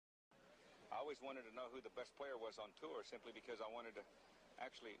always wanted to know who the best player was on tour, simply because I wanted to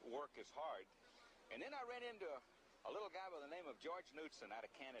actually work as hard. And then I ran into a little guy by the name of George Knudsen out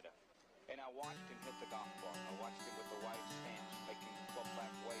of Canada. And I watched him hit the golf ball. I watched him with the wide stance, making the club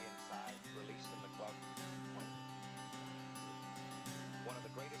back way inside, releasing the club. One of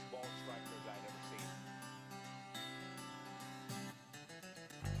the greatest ball strikers I'd ever seen.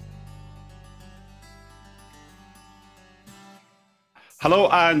 Hello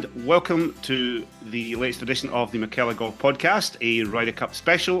and welcome to the latest edition of the McKellar Golf Podcast, a Ryder Cup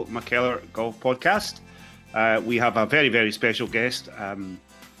special McKellar Golf Podcast. We have a very, very special guest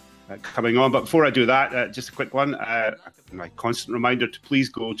coming on. But before I do that, just a quick one. My constant reminder to please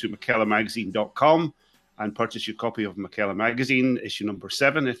go to McKellarmagazine.com and purchase your copy of McKellar Magazine, issue number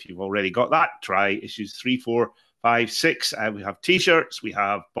 7. If you've already got that, try issues 3, 4, 5, 6. We have T-shirts, we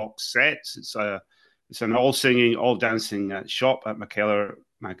have box sets. It's an all-singing, all-dancing shop at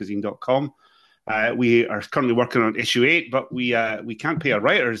McKellarmagazine.com. We are currently working on issue 8, but we can't pay our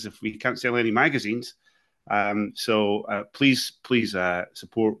writers if we can't sell any magazines. So please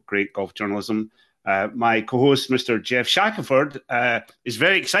support great golf journalism. My co-host, Mr. Geoff Shackelford, is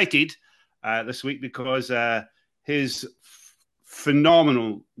very excited this week because his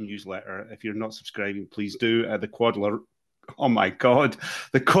phenomenal newsletter, if you're not subscribing, please do. The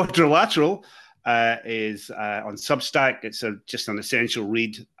Quadrilateral is on Substack. It's just an essential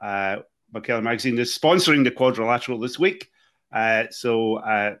read. McKellar Magazine is sponsoring the Quadrilateral this week. So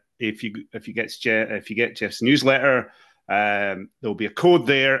if you get Geoff's newsletter, there'll be a code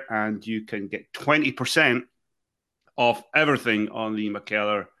there, and you can get 20% off everything on the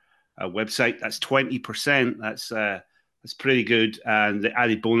McKellar website. That's 20%. That's pretty good. And the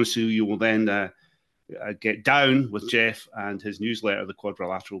added bonus, you will then get down with Geoff and his newsletter, the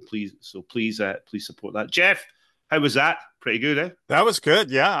Quadrilateral. Please support that. Geoff, how was that? Pretty good, eh? That was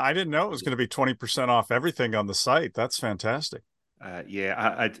good. Yeah, I didn't know it was going to be 20% off everything on the site. That's fantastic.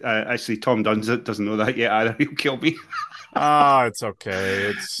 I actually, Tom doesn't know that yet either. He'll kill me. It's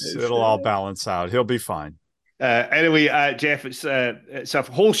okay. It'll all balance out. He'll be fine. Anyway, Geoff, it's a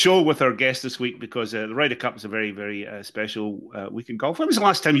whole show with our guest this week because the Ryder Cup is a very, very special week in golf. When was the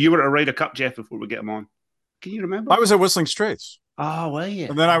last time you were at a Ryder Cup, Geoff, before we get him on? Can you remember? I was at Whistling Straits. Oh, were you?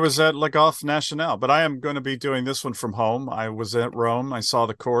 And then I was at Le Golf National, but I am going to be doing this one from home. I was at Rome. I saw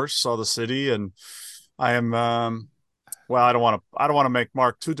the course, saw the city, and I am, I don't want to make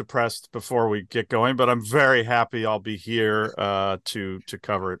Mark too depressed before we get going, but I'm very happy I'll be here to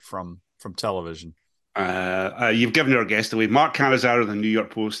cover it from television. You've given our guest away, Mark Cannizzaro of the New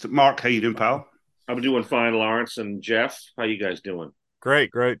York Post. Mark, how you doing, pal? I'm doing fine, Lawrence and Geoff. How you guys doing?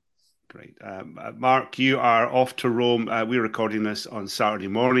 Great. Mark, you are off to Rome. We're recording this on Saturday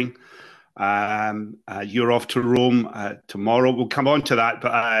morning. You're off to Rome tomorrow. We'll come on to that,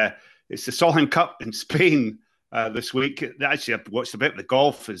 but it's the Solheim Cup in Spain this week. Actually, I've watched a bit of the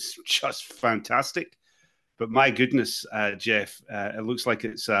golf. It's just fantastic. But my goodness, Geoff, it looks like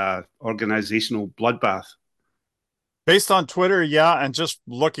it's an organizational bloodbath. Based on Twitter, yeah, and just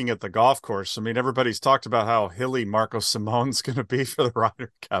looking at the golf course, I mean, everybody's talked about how hilly Marco Simone's going to be for the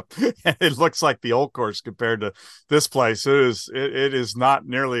Ryder Cup. And it looks like the old course compared to this place. It is not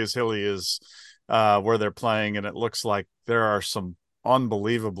nearly as hilly as where they're playing, and it looks like there are some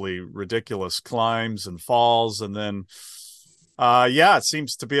unbelievably ridiculous climbs and falls, and then it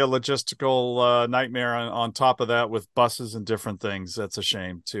seems to be a logistical nightmare on top of that with buses and different things. That's a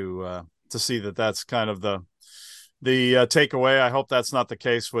shame to see that's kind of the takeaway. I hope that's not the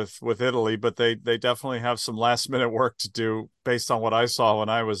case with Italy, but they definitely have some last minute work to do based on what I saw when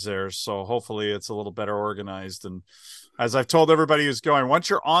I was there. So hopefully it's a little better organized. And as I've told everybody who's going, once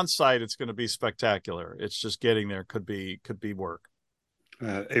you're on site, it's going to be spectacular. It's just getting there could be work.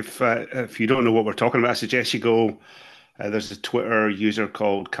 If you don't know what we're talking about, I suggest you go. There's a Twitter user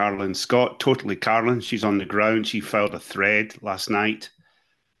called Carolyn Scott, totally Carolyn. She's on the ground. She filed a thread last night.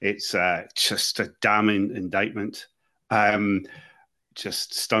 It's just a damning indictment.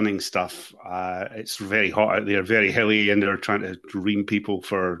 Just stunning stuff. It's very hot out there, very hilly, and they're trying to ream people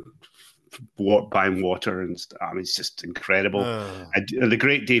for buying water and stuff. I mean, it's just incredible. The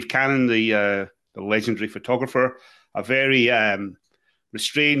great Dave Cannon, the legendary photographer, a very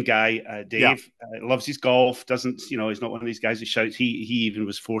restrained guy. Dave loves his golf. He's not one of these guys who shouts. He even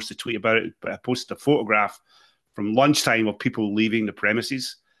was forced to tweet about it. But I posted a photograph from lunchtime of people leaving the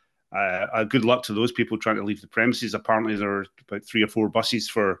premises. Good luck to those people trying to leave the premises. Apparently, there are about 3 or 4 buses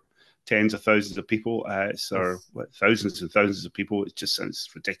for tens of thousands of people. Thousands and thousands of people. It just sounds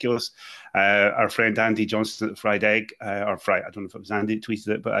ridiculous. Our friend Andy Johnson at the Fried Egg, I don't know if it was Andy who tweeted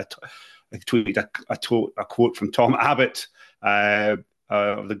it, but I tweeted a quote from Tom Abbott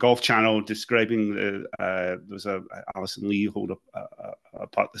of the Golf Channel describing there was a Alison Lee hold a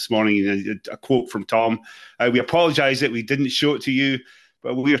putt this morning, a quote from Tom. We apologise that we didn't show it to you,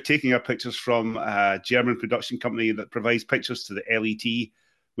 but we are taking our pictures from a German production company that provides pictures to the LET.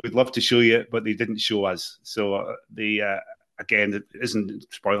 We'd love to show you, but they didn't show us. So again, it isn't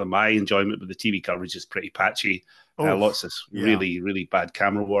spoiling my enjoyment, but the TV coverage is pretty patchy. Lots of really, really bad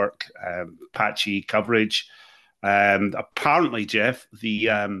camera work, patchy coverage. Apparently, Geoff, the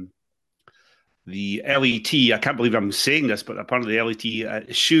LET, I can't believe I'm saying this, but apparently the LET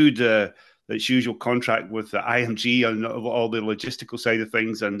issued its usual contract with the IMG on all the logistical side of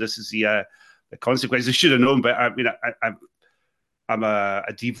things, and this is the consequences. I should have known, but I mean, I'm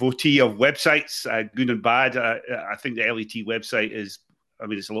a devotee of websites, good and bad. I think the LET website is, I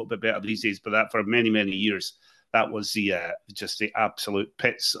mean, it's a little bit better these days, but that for many, many years, that was just the absolute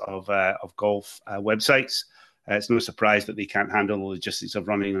pits of golf websites. It's no surprise that they can't handle the logistics of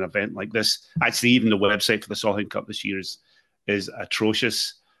running an event like this. Actually, even the website for the Solheim Cup this year is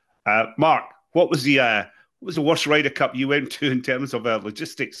atrocious. Mark, what was the worst Ryder Cup you went to in terms of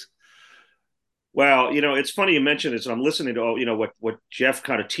logistics? Well, it's funny you mentioned this. I'm listening to what Geoff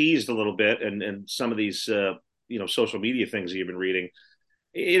kind of teased a little bit, and some of these social media things that you've been reading.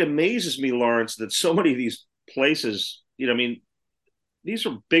 It amazes me, Lawrence, that so many of these places, these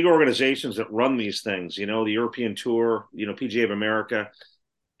are big organizations that run these things, the European Tour, PGA of America.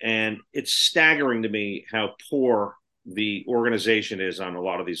 And it's staggering to me how poor the organization is on a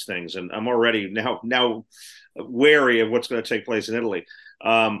lot of these things. And I'm already now wary of what's going to take place in Italy.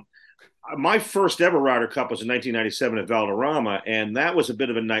 My first ever Ryder Cup was in 1997 at Valderrama, and that was a bit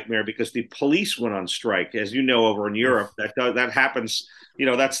of a nightmare because the police went on strike. As you know, over in Europe, that happens.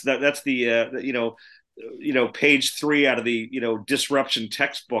 That's the page 3 out of the disruption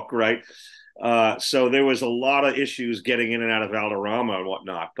textbook, right? So there was a lot of issues getting in and out of Valderrama and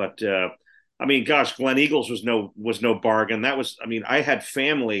whatnot. But I mean, gosh, Glen Eagles was no bargain. I had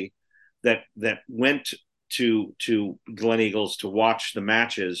family that went to Glen Eagles to watch the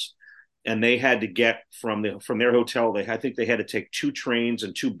matches, and they had to get from their hotel. I think they had to take 2 trains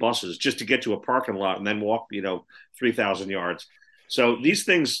and 2 buses just to get to a parking lot and then walk 3,000 yards. So this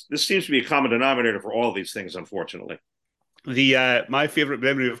seems to be a common denominator for all of these things, unfortunately. My favorite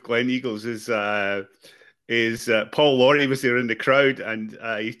memory of Glen Eagles is Paul Laurie was there in the crowd, and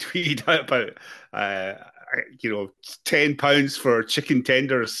he tweeted out about £10 for chicken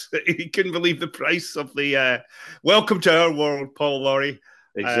tenders. He couldn't believe the price of the welcome to our world, Paul Laurie.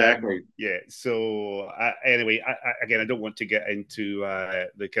 Exactly. So anyway, I don't want to get into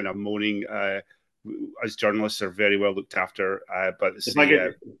the kind of moaning. As journalists are very well looked after, but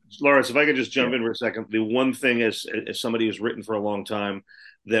Lawrence, if I could just jump in for a second, the one thing as somebody who's written for a long time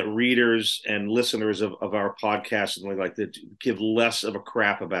that readers and listeners of our podcast and like that give less of a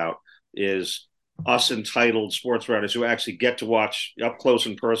crap about is us entitled sports writers who actually get to watch up close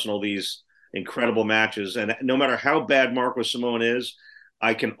and personal these incredible matches. And no matter how bad Marco Simone is,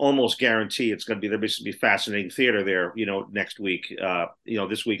 I can almost guarantee there's going to be fascinating theater there, next week,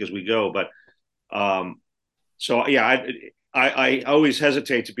 this week as we go. But I always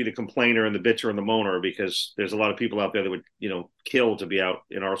hesitate to be the complainer and the bitcher and the moaner because there's a lot of people out there that would, kill to be out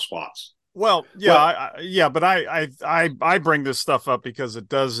in our spots. Well, yeah, but I bring this stuff up because it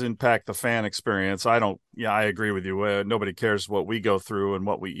does impact the fan experience. I agree with you. Nobody cares what we go through and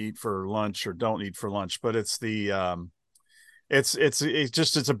what we eat for lunch or don't eat for lunch, but it's the,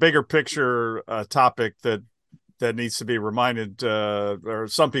 it's a bigger picture topic that needs to be reminded, or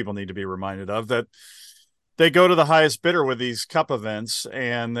some people need to be reminded of, that they go to the highest bidder with these cup events,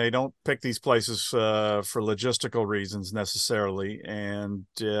 and they don't pick these places for logistical reasons necessarily. And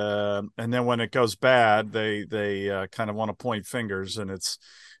then when it goes bad, they kind of want to point fingers, and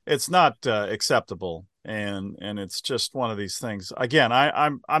it's not acceptable. And it's just one of these things. Again,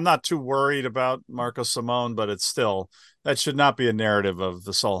 I'm not too worried about Marco Simone, but it's still, that should not be a narrative of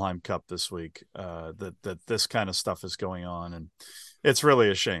the Solheim Cup this week. That this kind of stuff is going on, and it's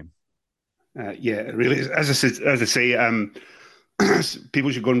really a shame. It really is. As I say,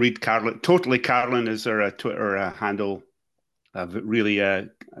 people should go and read Carolyn. Totally Carolyn is their Twitter handle. Really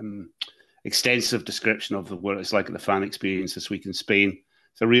extensive description of what it's like at the fan experience this week in Spain.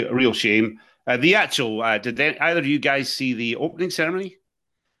 It's a real shame. Did either of you guys see the opening ceremony?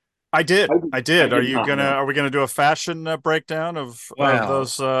 I did. Are we gonna do a fashion breakdown of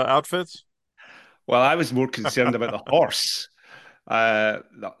those outfits? Well, I was more concerned about the horse. There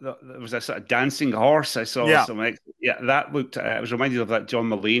was a sort of dancing horse. I saw that looked. I was reminded of that John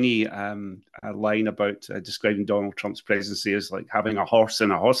Mulaney line about describing Donald Trump's presidency as like having a horse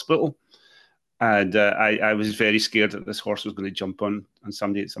in a hospital. And I was very scared that this horse was going to jump on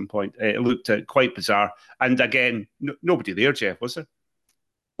somebody at some point. It looked quite bizarre. And again, nobody there, Geoff, was there?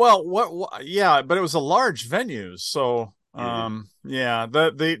 Well, yeah, but it was a large venue, so yeah,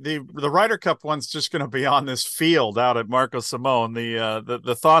 the Ryder Cup one's just going to be on this field out at Marco Simone.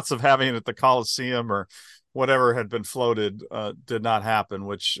 The thoughts of having it at the Coliseum or whatever had been floated did not happen,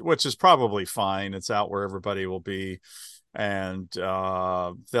 which is probably fine. It's out where everybody will be, and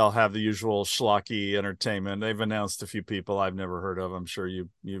they'll have the usual schlocky entertainment. They've announced a few people I've never heard of. I'm sure you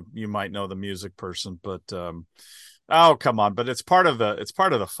might know the music person, but oh, come on! But it's part of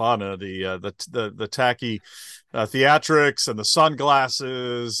the fun of the tacky theatrics and the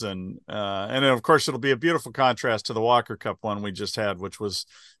sunglasses, and of course it'll be a beautiful contrast to the Walker Cup one we just had, which was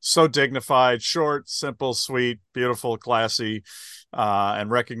so dignified, short, simple, sweet, beautiful, classy,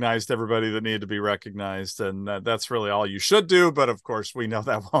 and recognized everybody that needed to be recognized, and that's really all you should do. But of course, we know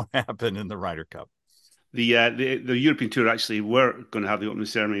that won't happen in the Ryder Cup. The European Tour actually were going to have the opening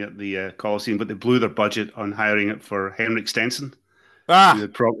ceremony at the Coliseum, but they blew their budget on hiring it for Henrik Stenson,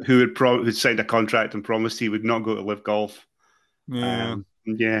 who had signed a contract and promised he would not go to Live Golf. Yeah,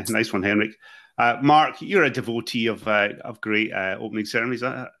 yeah, nice one, Henrik. Mark, you're a devotee of great opening ceremonies.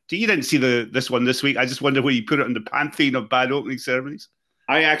 You didn't see this one this week. I just wonder where you put it in the pantheon of bad opening ceremonies.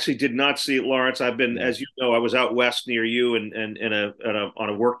 I actually did not see it, Lawrence. I've been, as you know, I was out west near you and on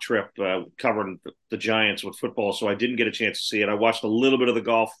a work trip covering the Giants with football, so I didn't get a chance to see it. I watched a little bit of the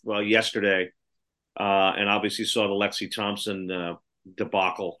golf yesterday, and obviously saw the Lexi Thompson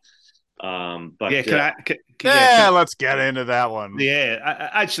debacle. But yeah, let's get into that one. Yeah,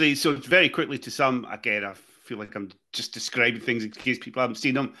 actually, so very quickly to some, again, I feel like I'm just describing things in case people haven't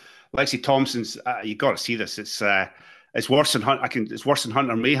seen them. Lexi Thompson's, you got to see this. It's worse than It's worse than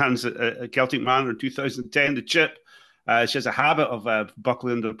Hunter Mahan's at Celtic Manor in 2010. The chip. She has a habit of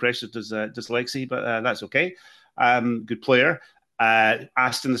buckling under pressure. Does Lexi, but that's okay. Good player.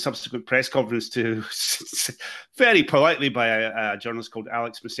 Asked in the subsequent press conference to very politely by a journalist called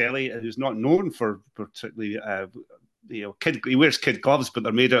Alex Maselli, who's not known for particularly kid. He wears kid gloves, but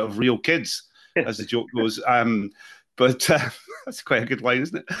they're made out of real kids, as the joke goes. But that's quite a good line,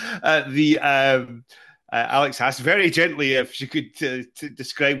 isn't it? Alex asked very gently if she could to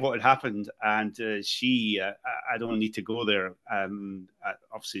describe what had happened, and she, I don't need to go there.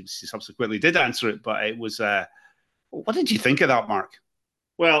 Obviously, she subsequently did answer it, but it was. What did you think of that, Mark?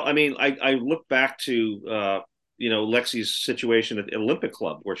 Well, I mean, I look back to Lexi's situation at the Olympic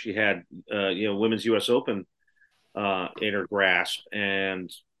Club, where she had Women's U.S. Open in her grasp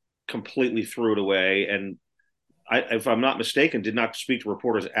and completely threw it away, and if I'm not mistaken, did not speak to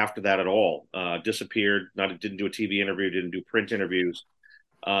reporters after that at all. Disappeared. Didn't do a TV interview. Didn't do print interviews.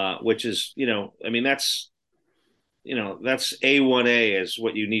 Which is, I mean, that's A1A is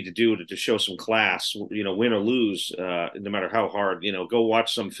what you need to do to show some class. Win or lose, no matter how hard. Go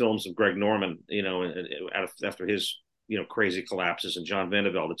watch some films of Greg Norman. After his crazy collapses and John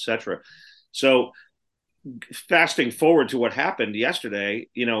Vandeveld, etc. So, fasting forward to what happened yesterday,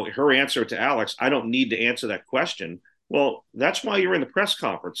 her answer to Alex, I don't need to answer that question. Well, that's why you're in the press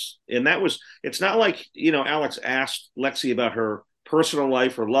conference. And it's not like, Alex asked Lexi about her personal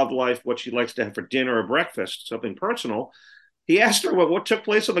life or love life, what she likes to have for dinner or breakfast, something personal. He asked her what took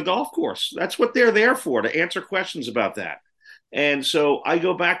place on the golf course. That's what they're there for, to answer questions about that. And so I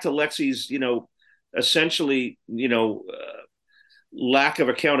go back to Lexi's, essentially, lack of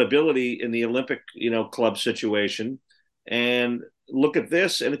accountability in the Olympic, club situation, and look at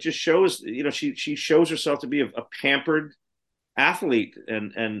this, and it just shows, she shows herself to be a pampered athlete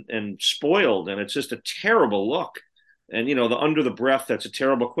and spoiled, and it's just a terrible look. And the under the breath, that's a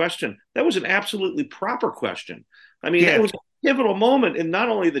terrible question. That was an absolutely proper question. I mean, It was a pivotal moment in not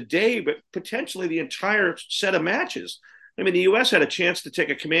only the day, but potentially the entire set of matches. I mean, the U.S. had a chance to take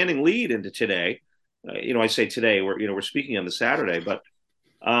a commanding lead into today. I say today, we're speaking on the Saturday, but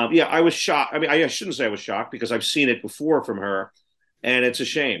I was shocked. I mean, I shouldn't say I was shocked, because I've seen it before from her, and it's a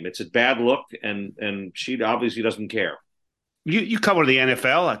shame. It's a bad look, and she obviously doesn't care. You cover the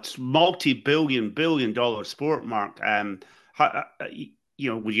NFL. It's billion dollar sport, Mark. Would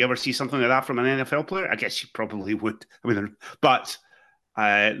you ever see something like that from an NFL player? I guess you probably would. I mean, but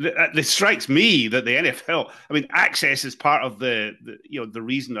it strikes me that the NFL. I mean, access is part of the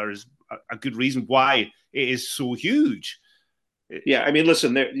reason, or is a good reason why it is so huge. Yeah, I mean,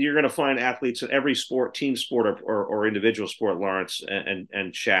 listen, you're going to find athletes in every sport, team sport or individual sport, Lawrence and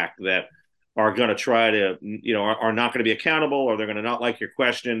Shaq, that are going to try to, are not going to be accountable, or they're going to not like your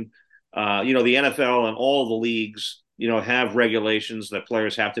question. The NFL and all the leagues, have regulations that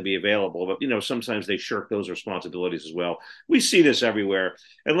players have to be available, but, sometimes they shirk those responsibilities as well. We see this everywhere.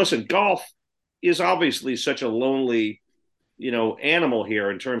 And listen, golf, is obviously such a lonely, animal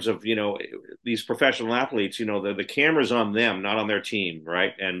here in terms of, these professional athletes. The camera's on them, not on their team,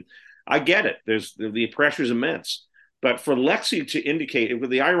 right? And I get it. The pressure's immense. But for Lexi to indicate, with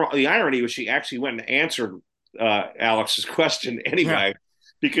the irony was she actually went and answered Alex's question anyway,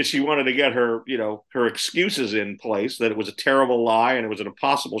 because she wanted to get her, her excuses in place that it was a terrible lie and it was an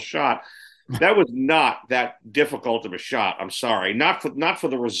impossible shot. That was not that difficult of a shot. I'm sorry, not for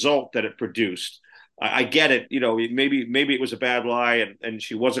the result that it produced. I get it. Maybe it was a bad lie and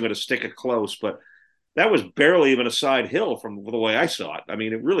she wasn't going to stick it close, but that was barely even a side hill from the way I saw it. I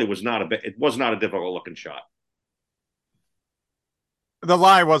mean, it really was not a difficult looking shot. The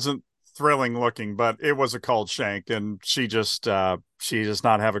lie wasn't thrilling looking, but it was a cold shank, and she does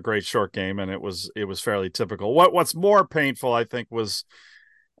not have a great short game, and it was fairly typical. What's more painful, I think, was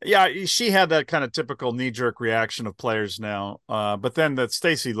she had that kind of typical knee-jerk reaction of players now, but then that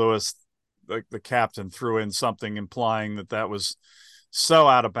Stacey Lewis, the captain, threw in something implying that was so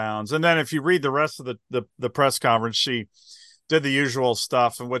out of bounds. And then if you read the rest of the press conference, she did the usual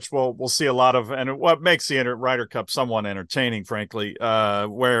stuff, in which we'll see a lot of, and what makes the Ryder Cup somewhat entertaining, frankly,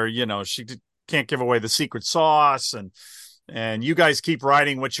 where she can't give away the secret sauce, and you guys keep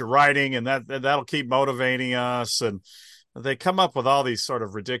writing what you're writing, and that'll keep motivating us. And they come up with all these sort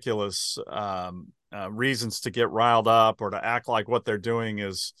of ridiculous reasons to get riled up or to act like what they're doing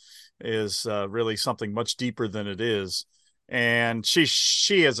is really something much deeper than it is. And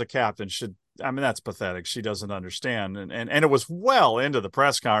she as a captain should, that's pathetic. She doesn't understand. And it was well into the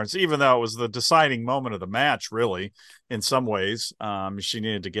press conference, even though it was the deciding moment of the match, really, in some ways. She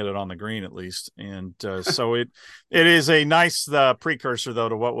needed to get it on the green at least. And so it is a nice precursor, though,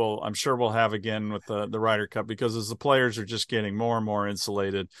 to what I'm sure we'll have again with the Ryder Cup, because as the players are just getting more and more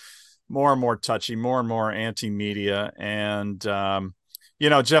insulated, more and more touchy, more and more anti-media. And,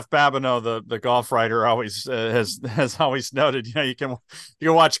 Geoff Babineau, the golf writer, always has always noted, you can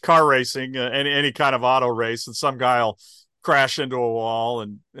watch car racing, any kind of auto race, and some guy will crash into a wall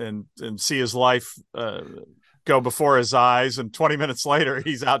and see his life go before his eyes, and 20 minutes later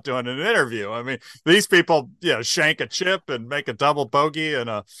he's out doing an interview. I mean, these people, shank a chip and make a double bogey in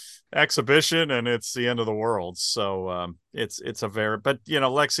a exhibition, and it's the end of the world. So it's but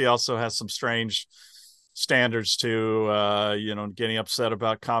Lexi also has some strange standards too, getting upset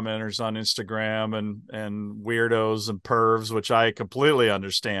about commenters on Instagram and weirdos and pervs, which I completely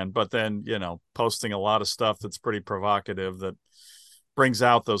understand, but then posting a lot of stuff that's pretty provocative that brings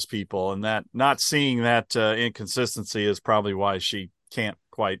out those people, and that not seeing that inconsistency is probably why she can't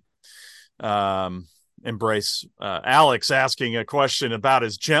quite embrace Alex asking a question about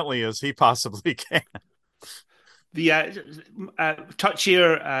as gently as he possibly can. The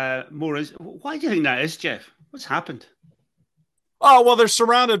touchier, more is. Why do you think that is, Geoff? What's happened? Oh, well, they're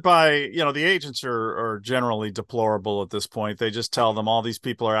surrounded by, the agents are generally deplorable at this point. They just tell them all these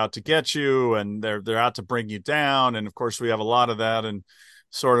people are out to get you, and they're out to bring you down. And of course, we have a lot of that in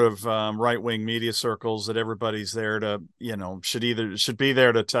sort of right-wing media circles, that everybody's there to, should be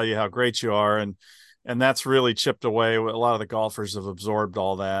there to tell you how great you are. And that's really chipped away. A lot of the golfers have absorbed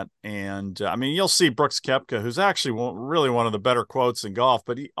all that. And you'll see Brooks Koepka, who's actually really one of the better quotes in golf,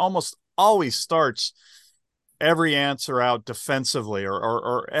 but he almost always starts every answer out defensively,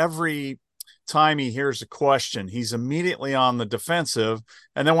 or every time he hears a question, he's immediately on the defensive.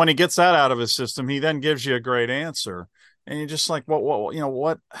 And then when he gets that out of his system, he then gives you a great answer. And you're just like, what,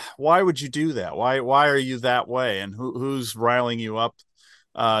 why would you do that? Why are you that way? And who's riling you up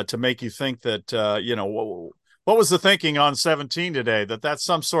to make you think that, what was the thinking on 17 today? That's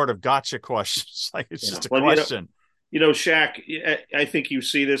some sort of gotcha question. It's like, it's just a question. Shaq, I think you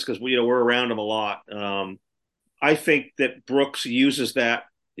see this because we're around him a lot. I think that Brooks uses that.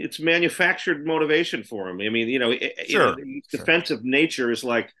 It's manufactured motivation for him. Sure. Defensive nature is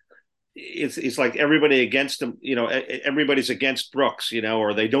like, it's like everybody against him, everybody's against Brooks,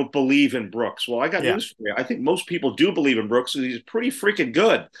 or they don't believe in Brooks. Well, I got news for you. I think most people do believe in Brooks, because he's pretty freaking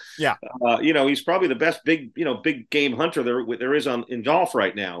good. Yeah. He's probably the best big game hunter there is in golf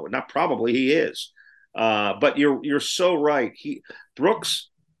right now. Not probably, he is. But you're so right.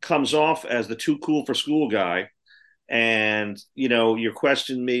 Brooks comes off as the too cool for school guy. And, your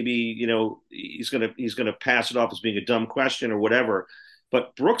question, maybe, he's going to pass it off as being a dumb question or whatever.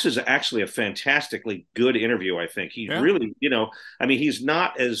 But Brooks is actually a fantastically good interview, I think. He really, he's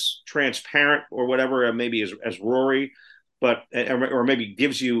not as transparent or whatever, maybe as Rory, but, or maybe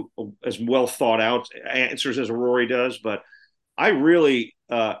gives you as well thought out answers as Rory does. But I really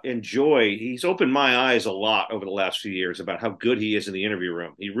enjoy. He's opened my eyes a lot over the last few years about how good he is in the interview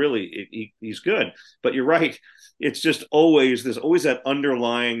room. He's good. But you're right. It's just there's always that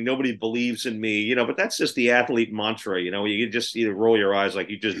underlying nobody believes in me, but that's just the athlete mantra. You just either roll your eyes like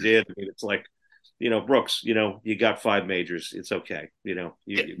you just did. I mean, it's like, Brooks, you got 5 majors. It's okay. We know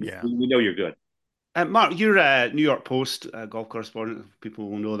you're good. Mark, you're a New York Post golf correspondent. People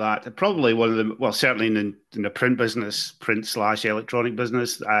will know that. Probably one of the, well, certainly in the print business, print/electronic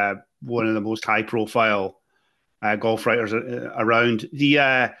business, one of the most high-profile golf writers around.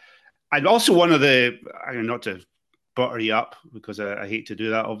 And also one of the, not to butter you up because I hate to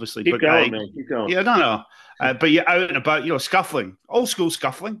do that, obviously. Keep going, man. Keep going. Yeah, no. But you're out and about, scuffling, old school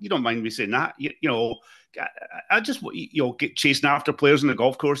scuffling. You don't mind me saying that. I just, get chasing after players on the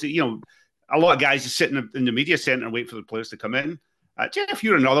golf course. A lot of guys just sit in the media centre and wait for the players to come in. Geoff,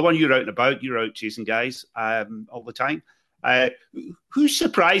 you're another one. You're out and about. You're out chasing guys all the time. Who's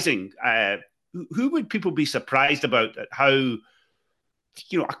surprising? Who would people be surprised about at how,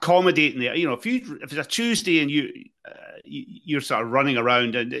 accommodating? If it's a Tuesday and you're sort of running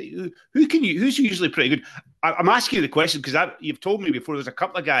around, and who's usually pretty good? I'm asking you the question because you've told me before. There's a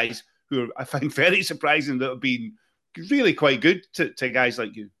couple of guys who I find very surprising that have been really quite good to guys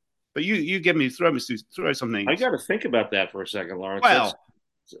like you. But you give me throw out some names. I got to think about that for a second, Lawrence.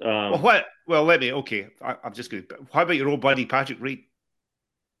 Let me. Okay, I'm just going to. How about your old buddy Patrick Reed?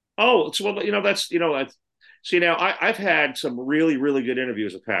 Oh, see, now I've had some really, really good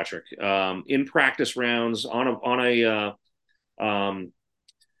interviews with Patrick in practice rounds actually,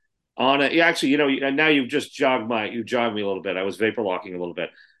 now you've just jogged me a little bit. I was vapor locking a little bit.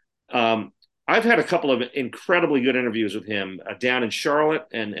 I've had a couple of incredibly good interviews with him down in Charlotte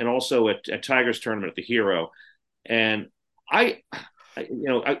and also at Tiger's tournament at the Hero. And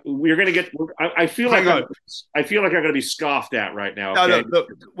we're going to get. I feel like I'm going to be scoffed at right now. Okay? No.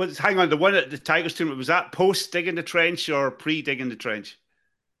 Hang on. The one at the Tigers tournament, was that post digging the trench or pre digging the trench?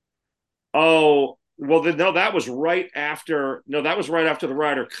 Oh well, that was right after. No, that was right after the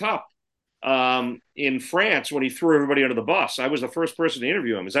Ryder Cup in France when he threw everybody under the bus. I was the first person to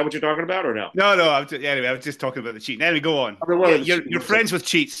interview him. Is that what you're talking about or no? No. Anyway, I was just talking about the cheating. Anyway, go on. You're friends with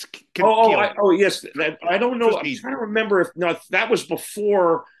cheats. Yes. I don't know. I'm trying to remember if that was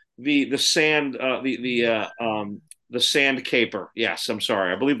before the sand the sand caper. Yes, I'm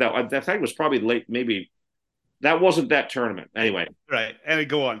sorry. I believe that think it was probably late. Maybe that wasn't that tournament. Anyway, right. Anyway,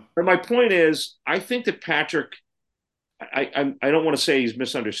 go on. But my point is, I think that Patrick. I don't want to say he's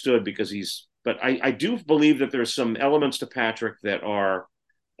misunderstood but I do believe that there's some elements to Patrick that are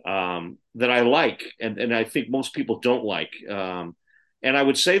that I like and I think most people don't like. And I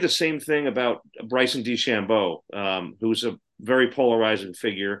would say the same thing about Bryson DeChambeau, who's a very polarizing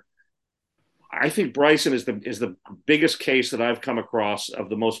figure. I think Bryson is the biggest case that I've come across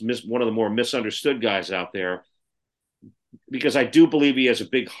of one of the more misunderstood guys out there. Because I do believe he has a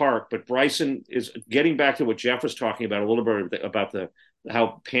big heart, but Bryson is getting back to what Geoff was talking about a little bit about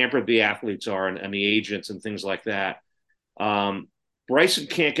how pampered the athletes are and the agents and things like that. Bryson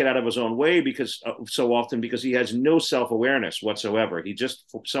can't get out of his own way so often because he has no self-awareness whatsoever. He just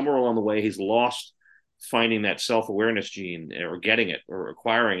somewhere along the way he's lost finding that self-awareness gene or getting it or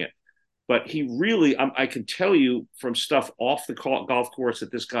acquiring it. But he really, I can tell you from stuff off the golf course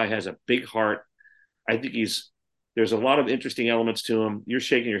that this guy has a big heart. I think there's a lot of interesting elements to him. You're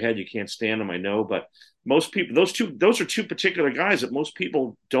shaking your head. You can't stand him. I know, but most people, those are two particular guys that most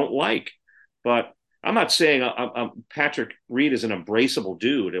people don't like. But I'm not saying Patrick Reed is an embraceable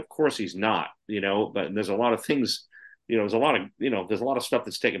dude. Of course he's not, but there's a lot of things, there's a lot of stuff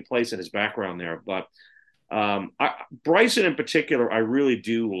that's taken place in his background there. But Bryson in particular, I really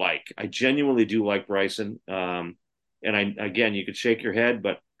do like. I genuinely do like Bryson. And again, you could shake your head,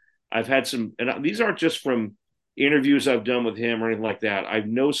 but I've had some, and these aren't just from interviews I've done with him or anything like that. I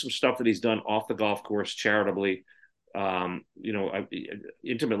know some stuff that he's done off the golf course charitably. I'm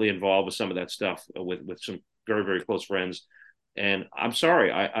intimately involved with some of that stuff with some very, very close friends. And I'm sorry,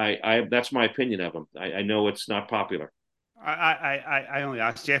 I that's my opinion of him. I know it's not popular. I only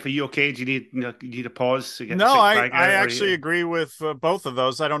asked Geoff, are you okay? Do you need a pause to get? No, I actually agree with both of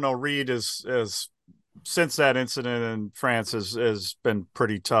those. I don't know. Reed is since that incident in France has been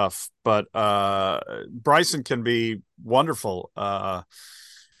pretty tough, but Bryson can be wonderful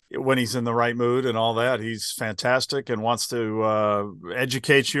when he's in the right mood and all that. He's fantastic and wants to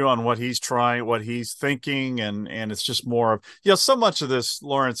educate you on what he's trying, what he's thinking, and it's just more of so much of this,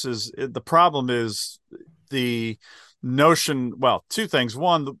 Lawrence, is the problem is the notion. Well, two things.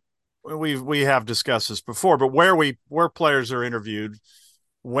 One, we have discussed this before, but where players are interviewed,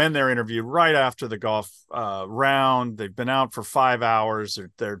 when they're interviewed right after the golf round. They've been out for 5 hours.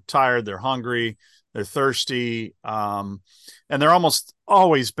 They're tired. They're hungry. They're thirsty. And they're almost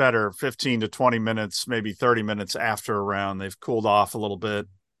always better 15 to 20 minutes, maybe 30 minutes after a round. They've cooled off a little bit.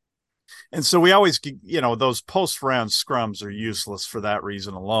 And so we always, those post-round scrums are useless for that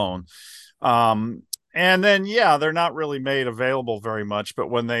reason alone. And then, they're not really made available very much. But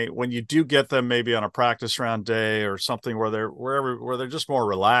when you do get them, maybe on a practice round day or something where they're just more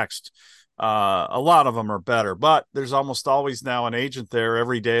relaxed, a lot of them are better. But there's almost always now an agent there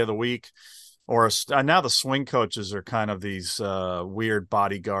every day of the week, now the swing coaches are kind of these weird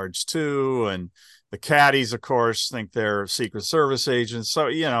bodyguards too, and the caddies, of course, think they're Secret Service agents. So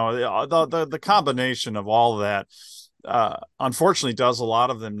the combination of all of that. Unfortunately does a lot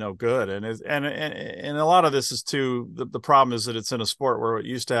of them no good. And a lot of this is too, the problem is that it's in a sport where it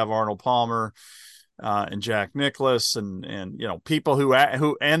used to have Arnold Palmer and Jack Nicklaus and people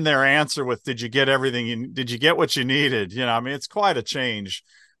who end their answer with, did you get everything? Did you get what you needed? It's quite a change.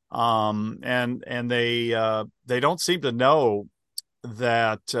 And they don't seem to know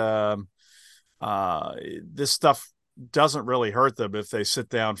that this stuff doesn't really hurt them if they sit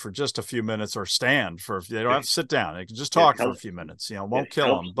down for just a few minutes or stand for. They don't have to sit down. They can just talk for a few minutes. Won't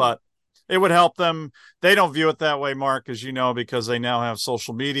kill them, but it would help them. They don't view it that way, Mark, as you know, because they now have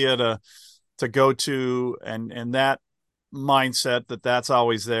social media to go to, and that mindset that's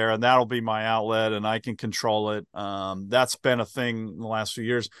always there, and that'll be my outlet, and I can control it. That's been a thing in the last few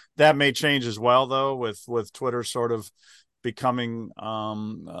years. That may change as well, though, with Twitter sort of becoming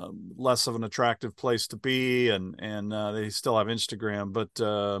less of an attractive place to be, and they still have Instagram, but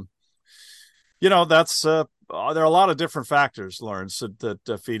that's there are a lot of different factors, Lawrence,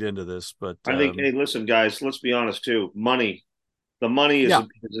 that feed into this. But I think, hey, listen, guys, let's be honest too. The money is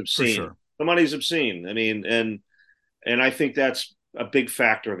obscene. Sure. The money's obscene. I mean, and I think that's a big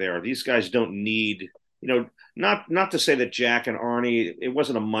factor there. These guys don't need, not to say that Jack and Arnie, it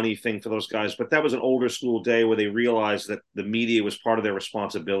wasn't a money thing for those guys, but that was an older school day where they realized that the media was part of their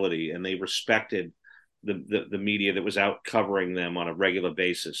responsibility, and they respected the media that was out covering them on a regular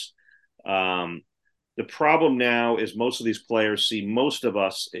basis. The problem now is most of these players see most of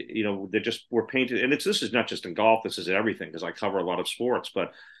us, we're painted, and this is not just in golf, this is everything, because I cover a lot of sports,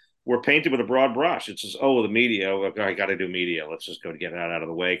 but we're painted with a broad brush. It's just, the media, I got to do media. Let's just go get that out of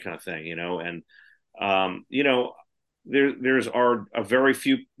the way kind of thing, and there's a very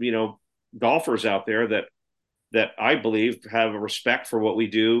few, golfers out there that I believe have a respect for what we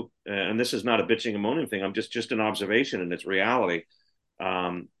do. And this is not a bitching and moaning thing. I'm just an observation, and it's reality.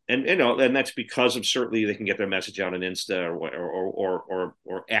 And that's because of, certainly they can get their message out on Insta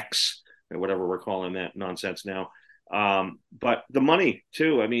or X or whatever we're calling that nonsense now. But the money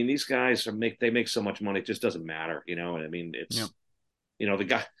too. I mean, these guys they make so much money, it just doesn't matter, and I mean, it's, the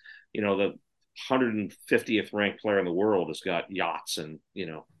guy, the 150th ranked player in the world has got yachts and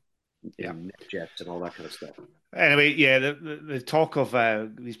jets and all that kind of stuff. Anyway, the talk of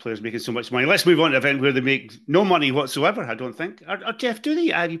these players making so much money. Let's move on to an event where they make no money whatsoever, I don't think. Or Geoff, do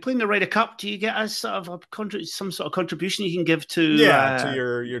they? Are you playing the Ryder Cup? Do you get a sort of some sort of contribution you can give to? To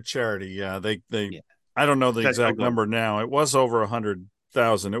your charity. Yeah, they. I don't know the exact number now. It was over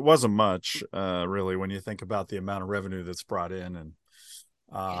 100,000. It wasn't much, really, when you think about the amount of revenue that's brought in. And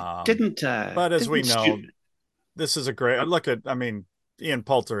but as we know, this is a great look at. I mean, Ian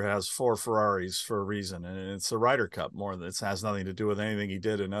Poulter has 4 Ferraris for a reason, and it's the Ryder Cup more than it has nothing to do with anything he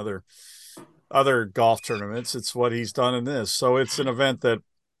did in other golf tournaments. It's what he's done in this. So it's an event that,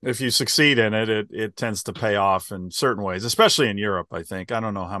 if you succeed in it, it tends to pay off in certain ways, especially in Europe, I think. I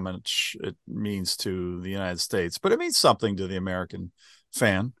don't know how much it means to the United States, but it means something to the American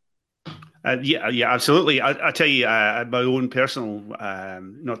fan. Yeah, absolutely. I tell you, my own personal,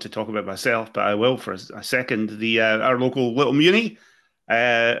 not to talk about myself, but I will for a second. Our local Little Muni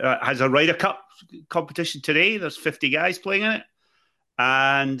has a Ryder Cup competition today. There's 50 guys playing in it.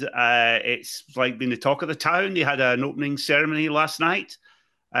 And it's like been the talk of the town. They had an opening ceremony last night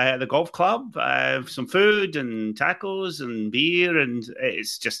at the golf club, some food and tacos and beer, and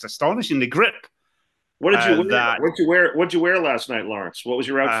it's just astonishing, the grip. What did you wear? What'd you wear last night, Lawrence? What was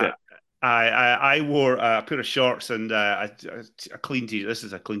your outfit? I wore a pair of shorts and a clean t-shirt. This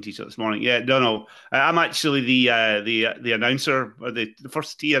is a clean t-shirt this morning. Yeah, no. I'm actually the announcer, or the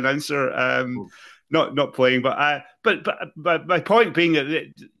first tee announcer. Not playing, but my point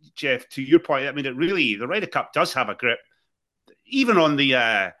being, Geoff, to your point, I mean, the Ryder Cup does have a grip, even on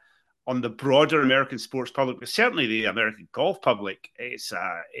the broader American sports public, but certainly the American golf public. It's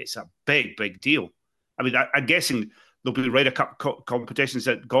a big deal. I mean, I'm guessing there'll be Ryder Cup competitions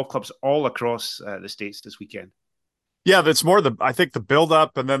at golf clubs all across the States this weekend. Yeah, that's more I think the build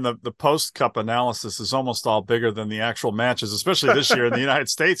up and then the post cup analysis is almost all bigger than the actual matches, especially this year in the United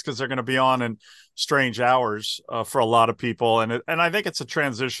States, because they're going to be on in strange hours for a lot of people. And I think it's a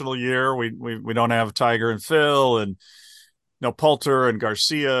transitional year. We don't have Tiger and Phil and Poulter and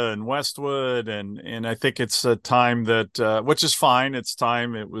Garcia and Westwood. And I think it's a time that, which is fine. It's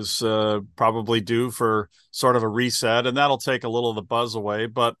time. It was probably due for sort of a reset, and that'll take a little of the buzz away.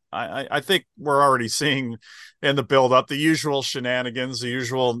 But I think we're already seeing in the build up the usual shenanigans, the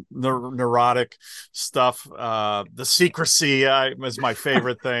usual neurotic stuff. The secrecy is my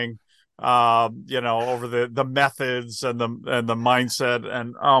favorite thing. Over the methods and the mindset,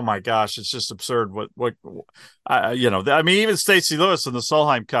 and oh my gosh, it's just absurd. I mean, even Stacey Lewis in the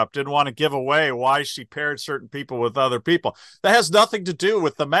Solheim Cup didn't want to give away why she paired certain people with other people. That has nothing to do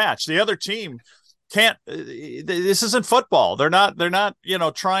with the match. The other team can't. This isn't football. They're not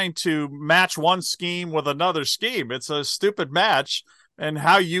trying to match one scheme with another scheme. It's a stupid match, and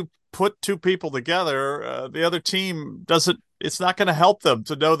how you put two people together, the other team doesn't. It's not going to help them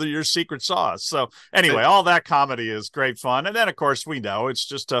to know that your secret sauce. So anyway, all that comedy is great fun. And then, of course, we know it's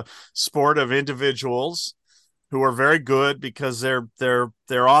just a sport of individuals who are very good because they're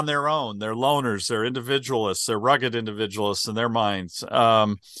on their own. They're loners. They're individualists. They're rugged individualists in their minds.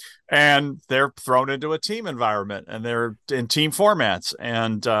 And they're thrown into a team environment, and they're in team formats.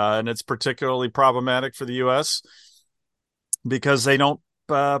 And it's particularly problematic for the U.S. because they don't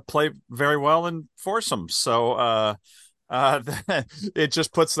play very well in foursomes. So, it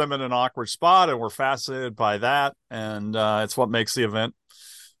just puts them in an awkward spot, and we're fascinated by that, and it's what makes the event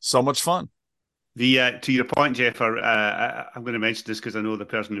so much fun. To your point, Geoff, I'm going to mention this because I know the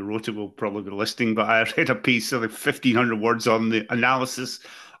person who wrote it will probably be listening, but I read a piece of like 1,500 words on the analysis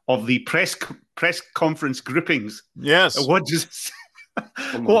of the press conference groupings. Yes.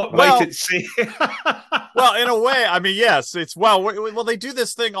 What might it say? Well, in a way, I mean, yes, it's well, they do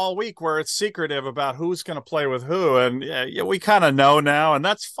this thing all week where it's secretive about who's going to play with who. And we kind of know now, and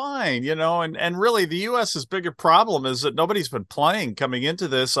that's fine, and really the U.S.'s bigger problem is that nobody's been playing coming into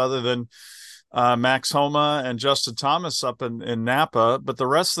this other than Max Homa and Justin Thomas up in Napa. But the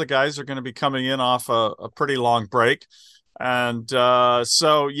rest of the guys are going to be coming in off a pretty long break. And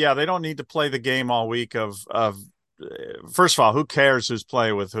so, yeah, they don't need to play the game all week of first of all, who cares who's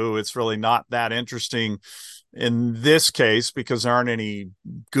playing with who? It's really not that interesting in this case because there aren't any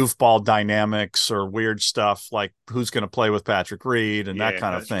goofball dynamics or weird stuff like who's going to play with Patrick Reed and that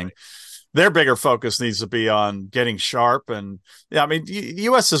kind of thing. Right. Their bigger focus needs to be on getting sharp. And yeah, I mean, the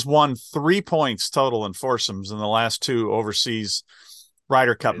U.S. has won 3 points total in foursomes in the last 2 overseas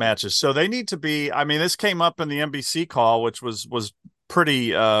Ryder Cup matches. So they need to be, I mean, this came up in the NBC call, which was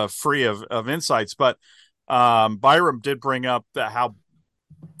pretty free of insights, but Byram did bring up how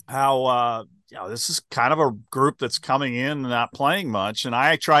this is kind of a group that's coming in and not playing much. And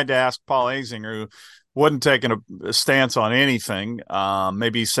I tried to ask Paul Azinger, who wasn't taking a stance on anything.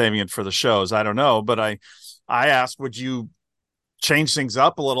 Maybe he's saving it for the shows. I don't know. But I asked, would you change things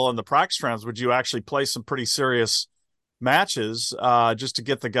up a little in the practice rounds? Would you actually play some pretty serious matches just to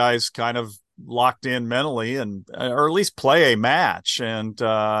get the guys kind of locked in mentally and or at least play a match? And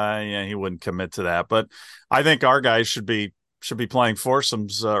he wouldn't commit to that, but I think our guys should be playing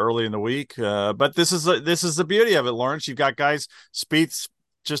foursomes early in the week. But this is the beauty of it, Lawrence. You've got guys. Spieth's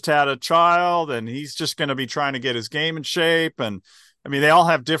just had a child, and he's just going to be trying to get his game in shape. And I mean, they all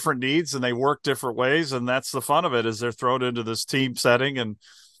have different needs and they work different ways, and that's the fun of it. Is they're thrown into this team setting, and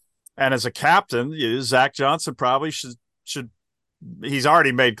as a captain, Zach Johnson probably should. He's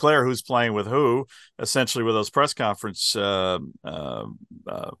already made clear who's playing with who, essentially with those press conference,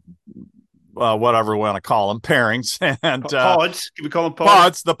 whatever we want to call them, pairings and pods. Can we call them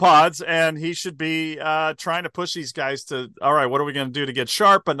pods? The pods, and he should be trying to push these guys to. All right, what are we going to do to get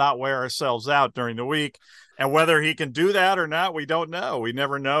sharp and not wear ourselves out during the week? And whether he can do that or not, we don't know. We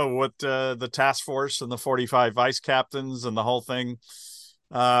never know what the task force and the 45 vice captains and the whole thing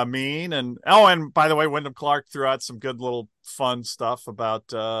mean. And by the way, Wyndham Clark threw out some good little fun stuff about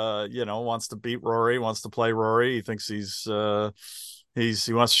wants to beat Rory, wants to play Rory. He thinks he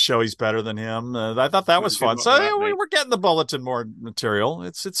wants to show he's better than him. I thought that was fun. So we're getting the bulletin more material.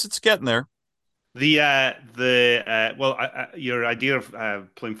 It's getting there. Your idea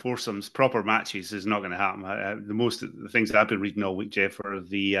of playing foursomes, proper matches, is not going to happen. The things that I've been reading all week, Geoff, are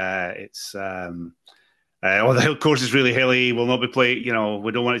the hill course is really hilly. We'll not be playing.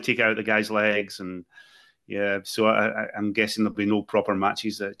 We don't want to take out the guy's legs, and so I'm guessing there'll be no proper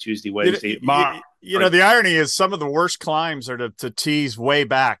matches Tuesday, Wednesday. Mark, the irony is some of the worst climbs are to tease way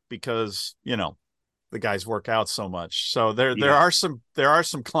back because the guys work out so much. So there are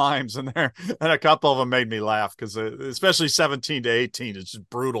some climbs in there, and a couple of them made me laugh because especially 17 to 18 is just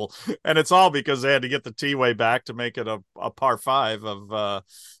brutal, and it's all because they had to get the tee way back to make it a par 5 of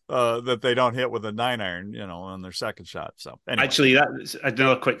that they don't hit with a 9-iron, on their second shot. So anyway. Actually, that's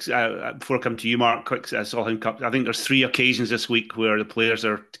another quick before I come to you, Mark. Quick Solheim Cup. I think there's 3 occasions this week where the players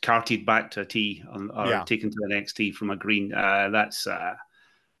are carted back to a tee or taken to the next tee from a green.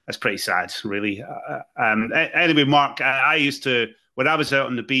 That's pretty sad, really. Anyway, Mark, I used to, when I was out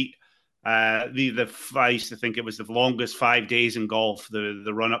on the beat, I used to think it was the longest 5 days in golf,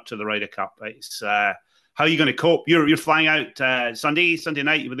 the run up to the Ryder Cup. It's how are you going to cope? You're flying out Sunday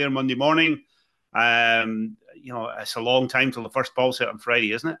night. You were there Monday morning. It's a long time till the first ball's hit on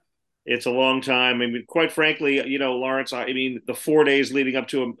Friday, isn't it? It's a long time. I mean, quite frankly, Lawrence, I mean, the 4 days leading up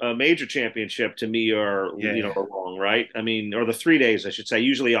to a major championship to me are long, right? I mean, or the 3 days, I should say.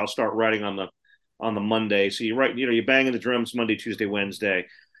 Usually I'll start writing on the Monday. So you write, you're banging the drums Monday, Tuesday, Wednesday.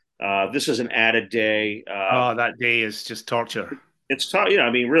 This is an added day. That day is just torture. It's tough. I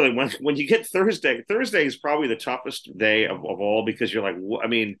mean, really, when you get Thursday is probably the toughest day of all, because you're like,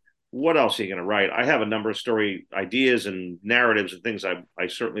 what else are you going to write? I have a number of story ideas and narratives and things I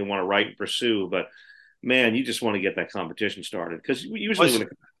certainly want to write and pursue, but man, you just want to get that competition started, because usually when it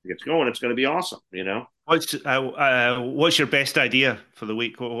gets going, it's going to be awesome, What's your best idea for the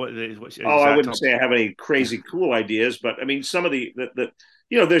week? I wouldn't say I have any crazy cool ideas, but I mean, some of the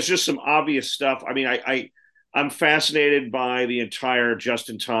there's just some obvious stuff. I mean, I'm fascinated by the entire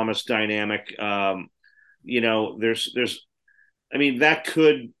Justin Thomas dynamic. That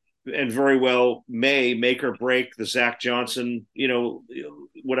could and very well may make or break the Zach Johnson,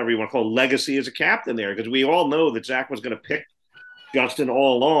 whatever you want to call it, legacy as a captain there, because we all know that Zach was going to pick Justin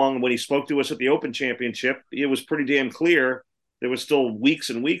all along. When he spoke to us at the Open Championship, it was pretty damn clear. There was still weeks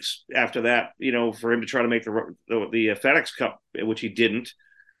and weeks after that, for him to try to make the FedEx Cup, which he didn't.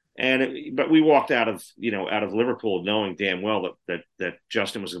 But we walked out of Liverpool knowing damn well that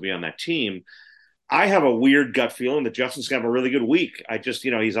Justin was going to be on that team. I have a weird gut feeling that Justin's going to have a really good week. I just,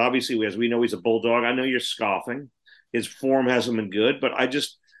 he's obviously, as we know, he's a bulldog. I know you're scoffing. His form hasn't been good, but I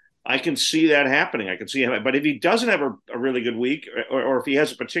can see that happening. I can see him. But if he doesn't have a really good week, or if he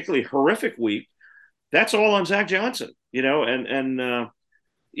has a particularly horrific week, that's all on Zach Johnson, listen,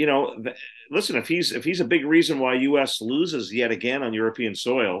 if he's a big reason why U.S. loses yet again on European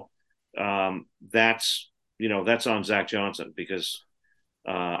soil, that's on Zach Johnson, because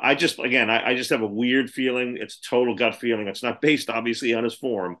I just have a weird feeling. It's a total gut feeling. It's not based obviously on his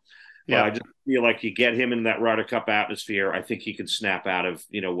form. Yeah, I just feel like you get him in that Ryder Cup atmosphere, I think he could snap out of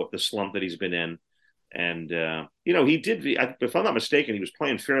what the slump that he's been in. And he did. If I'm not mistaken, he was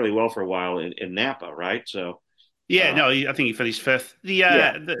playing fairly well for a while in Napa, right? So. I think he finished 5th. Do you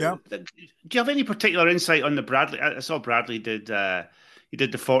have any particular insight on the Bradley? I saw Bradley did he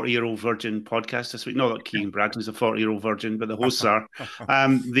did the 40-year-old virgin podcast this week. Not that Keegan Bradley's a 40-year-old virgin, but the hosts are.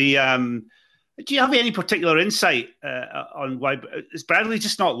 Do you have any particular insight on why is Bradley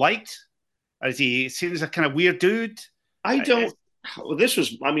just not liked? Is he seen as a kind of weird dude? I don't. This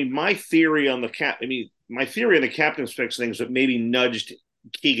was, my theory on the my theory on the captain's fix things that maybe nudged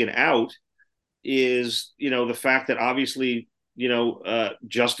Keegan out is, the fact that obviously,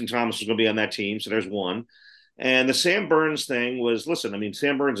 Justin Thomas was going to be on that team. So there's one. And the Sam Burns thing was, listen,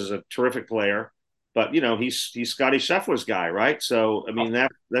 Sam Burns is a terrific player, but, he's Scotty Scheffler's guy, right? So,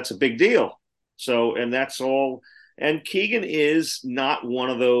 that's a big deal. So, and that's all. And Keegan is not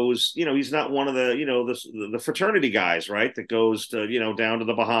one of those, he's not one of the, the fraternity guys, right? That goes to, down to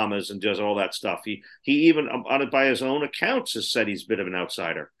the Bahamas and does all that stuff. He even on it by his own accounts has said he's a bit of an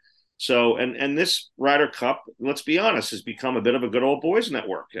outsider. So, and this Ryder Cup, let's be honest, has become a bit of a good old boys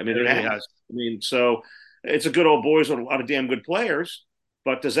network. It has. So it's a good old boys with a lot of damn good players.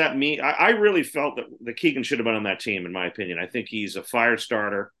 But does that mean I really felt that Keegan should have been on that team, in my opinion? I think he's a fire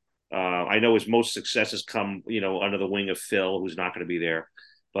starter. I know his most successes come, under the wing of Phil, who's not going to be there.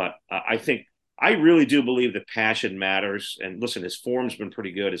 But I really do believe that passion matters. And listen, his form's been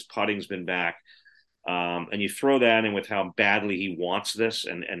pretty good. His putting's been back. And you throw that in with how badly he wants this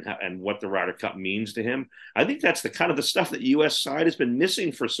and what the Ryder Cup means to him. I think that's the kind of the stuff that the U.S. side has been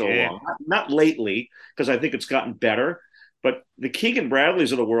missing for so long. Not lately, because I think it's gotten better. But the Keegan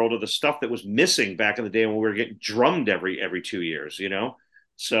Bradleys of the world are the stuff that was missing back in the day when we were getting drummed every 2 years,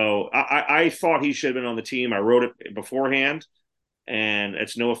 So I thought he should have been on the team. I wrote it beforehand, and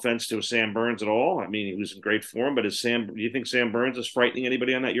it's no offense to Sam Burns at all. He was in great form, but do you think Sam Burns is frightening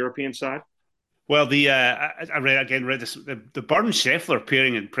anybody on that European side? Well, I read this. The Burns Scheffler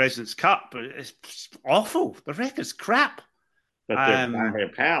pairing in President's Cup, it's awful. The record's crap. but they're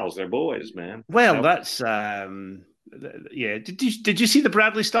pals, they're boys, man. Well, that's yeah. Did you see the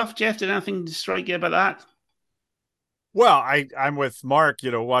Bradley stuff, Geoff? Did anything strike you about that? Well, I'm with Mark,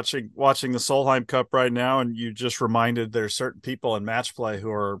 watching the Solheim Cup right now, and you just reminded there's certain people in match play who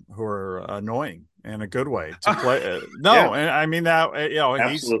are annoying in a good way to play. No, Yeah. and I mean that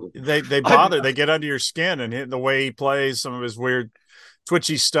Absolutely. they bother, they get under your skin, and the way he plays, some of his weird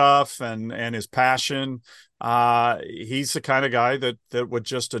twitchy stuff and his passion. He's the kind of guy that would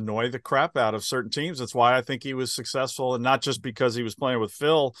just annoy the crap out of certain teams. That's why I think he was successful, and not just because he was playing with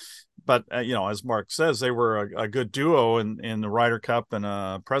Phil, but as Mark says, they were a good duo in the Ryder Cup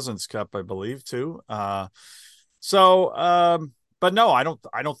and President's Cup, I believe, too. But no, I don't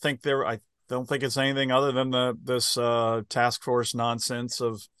think I don't think it's anything other than this task force nonsense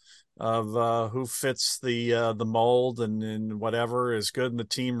of who fits the mold and whatever is good in the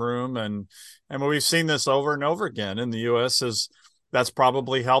team room, and we've seen this over and over again in the U.S. That's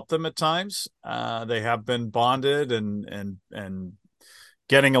probably helped them at times. They have been bonded and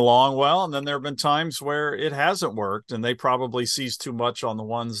getting along well, and then there have been times where it hasn't worked, and they probably seized too much on the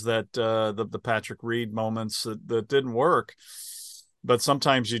ones that the Patrick Reed moments that didn't work. But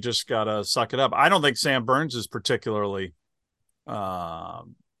sometimes you just gotta suck it up. I don't think Sam Burns is particularly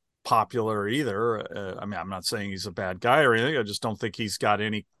popular either. I mean, I'm not saying he's a bad guy or anything. I just don't think he's got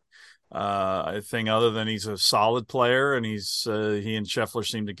any thing other than he's a solid player, and he and Scheffler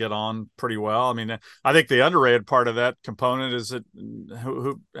seem to get on pretty well. I mean, I think the underrated part of that component is that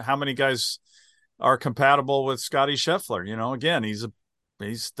how many guys are compatible with Scotty Scheffler. Again, he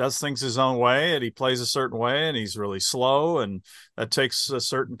does things his own way, and he plays a certain way, and he's really slow, and that takes a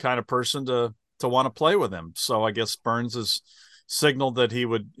certain kind of person to want to play with him. So I guess Burns has signaled that he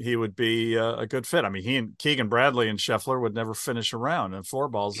would be a good fit. I mean, he and Keegan Bradley and Scheffler would never finish a round, and four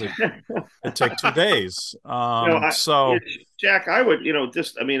balls it'd take 2 days. Jack, I would,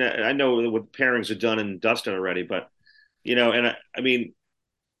 I know what pairings are done in Dustin already, but if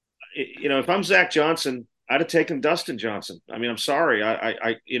I'm Zach Johnson, I'd have taken Dustin Johnson. I mean, I'm sorry.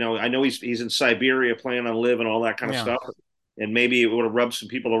 I know he's in Siberia playing on live and all that kind of stuff. And maybe it would have rubbed some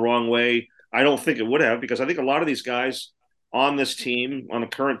people the wrong way. I don't think it would have, because I think a lot of these guys on this team, on the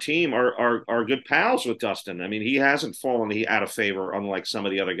current team, are good pals with Dustin. I mean, he hasn't fallen out of favor, unlike some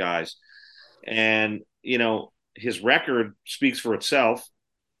of the other guys. And, his record speaks for itself.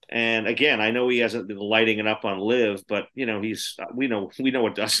 And again, I know he hasn't been lighting it up on live, but we know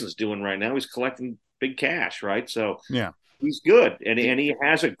what Dustin's doing right now. He's collecting big cash, right? So yeah, he's good, and he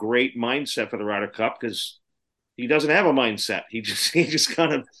has a great mindset for the Ryder Cup, because he doesn't have a mindset. He just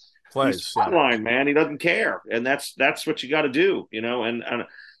kind of plays frontline, man. He doesn't care, and that's what you got to do, And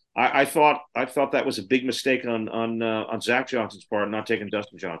I thought that was a big mistake on Zach Johnson's part, not taking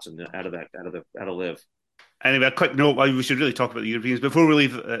Dustin Johnson out of live. Anyway, a quick note. We should really talk about the Europeans before we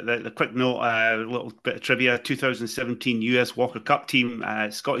leave. The quick note, a little bit of trivia: 2017 US Walker Cup team.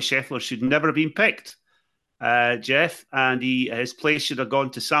 Scotty Scheffler should never have been picked, Geoff, and his place should have gone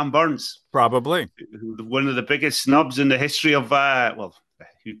to Sam Burns. Probably one of the biggest snubs in the history of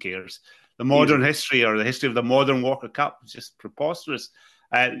who cares? The modern history, or the history of the modern Walker Cup. It's just preposterous.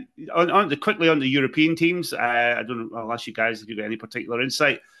 Quickly on the European teams, I don't know. I'll ask you guys if you've got any particular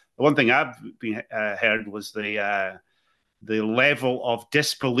insight. The one thing I've heard was the level of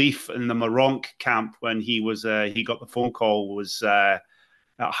disbelief in the Moronk camp when he got the phone call was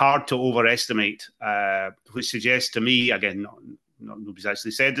hard to overestimate, which suggests to me, again, nobody's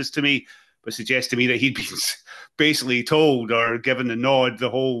actually said this to me, but suggests to me that he'd been basically told or given the nod the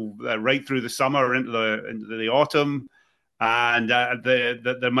whole right through the summer into the autumn, and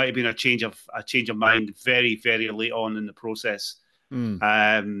there might have been a change of mind very, very late on in the process.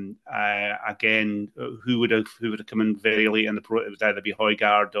 Again, who would have come in very late in the pro? It would either be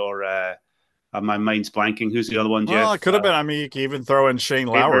Højgaard or my mind's blanking. Who's the other one, Geoff? Well, it could have been. I mean, you can even throw in Shane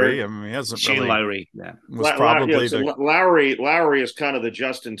Lowry. I mean, he hasn't Shane really. Lowry, yeah, was probably Lowry is kind of the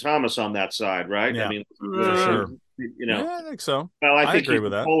Justin Thomas on that side, right? Yeah. I mean, for sure. Yeah, I think so. Well, I think agree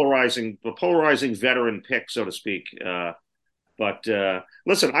with that. The polarizing veteran pick, so to speak. But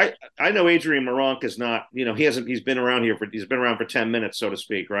listen, I know Adrian Moronk is not, he's been around for 10 minutes, so to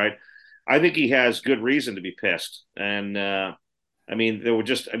speak, right? I think he has good reason to be pissed. And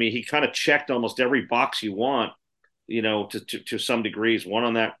he kind of checked almost every box you want, to some degrees. One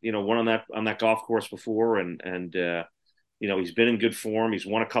on that golf course before, and he's been in good form. He's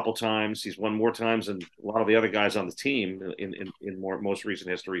won a couple times. He's won more times than a lot of the other guys on the team in most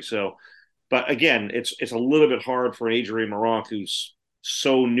recent history. So. But again, it's a little bit hard for Adrian Moronk, who's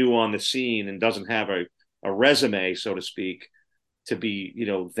so new on the scene and doesn't have a resume, so to speak, to be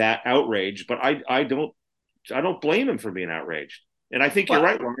that outraged. But I don't don't blame him for being outraged. And I think you're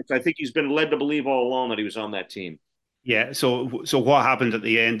right, Lawrence. I think he's been led to believe all along that he was on that team. Yeah. So what happened at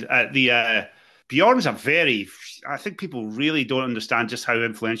the end? Bjorn's a very. I think people really don't understand just how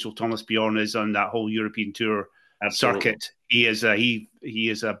influential Thomas Bjorn is on that whole European tour circuit. He is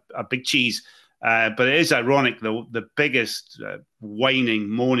a big cheese. But it is ironic, though, the biggest whining,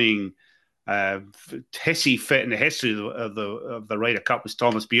 moaning, hissy fit in the history of the Ryder Cup was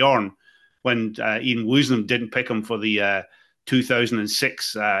Thomas Bjorn when Ian Woosnam didn't pick him for the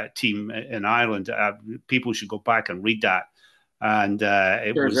 2006 team in Ireland. People should go back and read that. And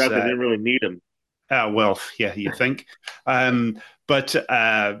it turns out they didn't really need him. Well, yeah, you think. But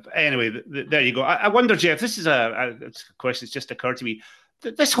anyway, there you go. I wonder, Geoff, this is a question that's just occurred to me.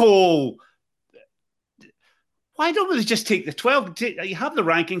 This whole... Why don't we just take the 12? You have the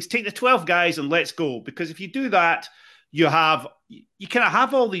rankings, take the 12 guys and let's go. Because if you do that, you kind of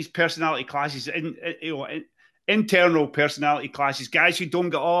have all these personality clashes, internal personality clashes, guys who don't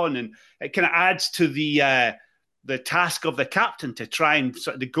get on, and it kind of adds to the task of the captain to try and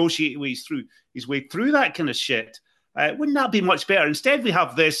sort of negotiate his way through that kind of shit. Wouldn't that be much better? Instead, we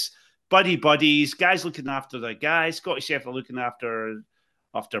have this buddies, guys looking after the guys, Scotty Scheffler looking after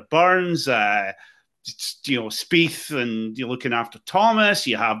Burns. Spieth, and you're looking after Thomas.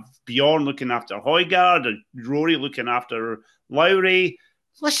 You have Bjorn looking after Højgaard, and Rory looking after Lowry.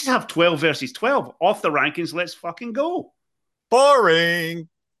 Let's just have 12 versus 12 off the rankings. Let's fucking go. Boring.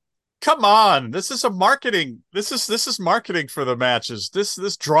 Come on. This is marketing. This is marketing for the matches.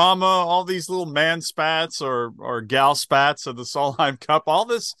 This drama, all these little man spats or gal spats of the Solheim Cup, all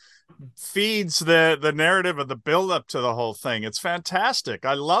this feeds the narrative of the build-up to the whole thing. It's fantastic.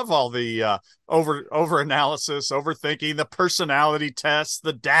 I love all the over analysis, overthinking, the personality tests,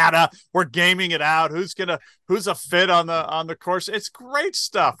 the data. We're gaming it out. Who's a fit on the course? It's great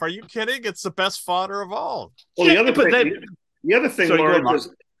stuff. Are you kidding? It's the best fodder of all. Well, the other thing, Lawrence,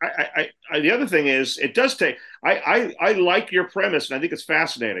 the other thing is it does take. I like your premise, and I think it's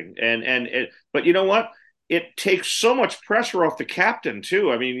fascinating. But you know what? It takes so much pressure off the captain too.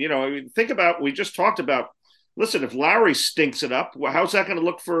 I mean, think about, we just talked about, listen, if Lowry stinks it up, well, how's that going to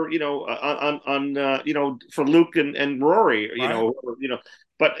look for, for Luke and Rory,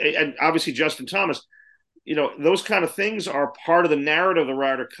 but obviously Justin Thomas, those kind of things are part of the narrative of the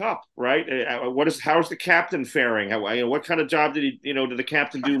Ryder Cup, right? How's the captain faring? What kind of job did the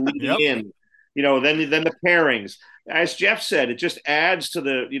captain do leading in? Then the pairings, as Geoff said, it just adds to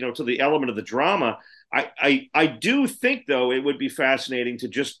the element of the drama. I do think, though, it would be fascinating to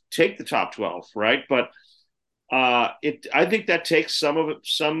just take the top 12, right? But I think that takes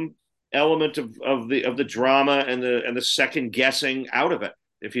some element of the drama and the second guessing out of it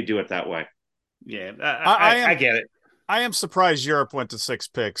if you do it that way. Yeah, I get it. I am surprised Europe went to 6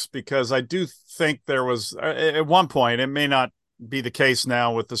 picks, because I do think there was at one point, it may not be the case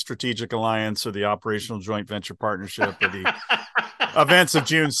now with the strategic alliance or the operational joint venture partnership or the events of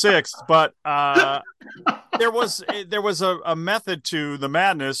June 6th, but there was a method to the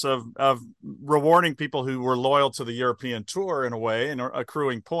madness of rewarding people who were loyal to the European tour in a way and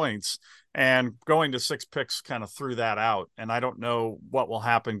accruing points, and going to 6 picks kind of threw that out. And I don't know what will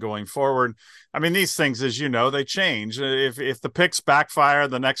happen going forward. I mean, these things, as you know, they change. If the picks backfire,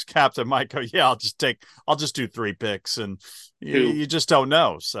 the next captain might go, yeah, I'll just do 3 picks, and you just don't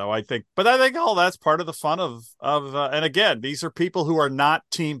know. So I think all that's part of the fun of and again, these are people who are not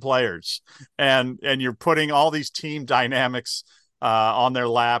team players, and you're putting all these team dynamics on their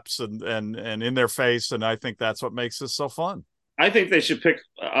laps and in their face. And I think that's what makes this so fun. I think they should pick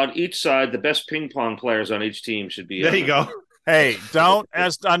on each side the best ping pong players on each team should be. There you go. Hey, don't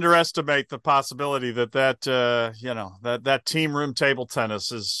underestimate the possibility that team room table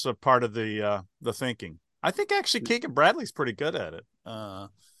tennis is a part of the thinking. I think actually Keegan Bradley's pretty good at it. As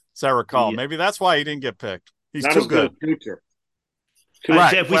I recall, maybe that's why he didn't get picked. He's not too good.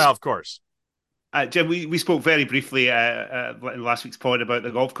 Right. Jeff, of course. Jeff, we spoke very briefly in last week's pod about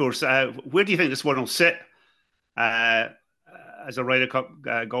the golf course. Where do you think this one will sit as a Ryder Cup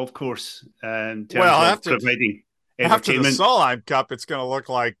golf course in terms of providing entertainment? After the Solheim Cup, it's going to look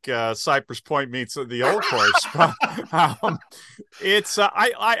like Cypress Point meets the old course. It's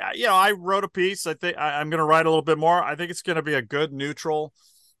I wrote a piece. I think I'm going to write a little bit more. I think it's going to be a good neutral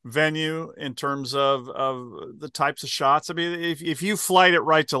venue in terms of the types of shots. I mean, if you flight it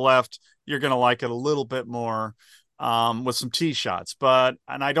right to left, you're going to like it a little bit more with some tee shots. And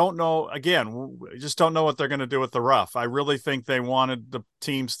I don't know, again, I just don't know what they're going to do with the rough. I really think they wanted the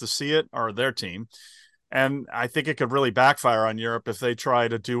teams to see it, or their team. And I think it could really backfire on Europe if they try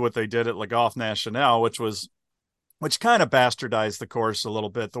to do what they did at Le Golf National, which was which kind of bastardized the course a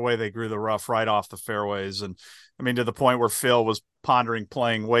little bit, the way they grew the rough right off the fairways. And I mean, to the point where Phil was pondering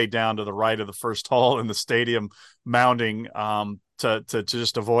playing way down to the right of the first hole in the stadium, mounding to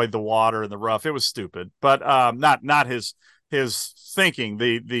just avoid the water and the rough. It was stupid, but not his thinking.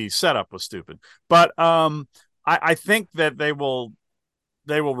 The setup was stupid, but I think that they will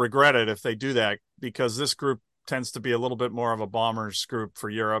regret it if they do that, because this group tends to be a little bit more of a bombers group for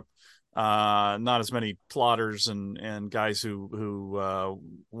Europe. Not as many plotters and guys who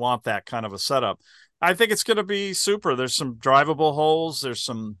want that kind of a setup. I think it's going to be super. There's some drivable holes. There's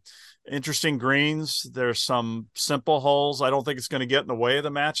some interesting greens. There's some simple holes. I don't think it's going to get in the way of the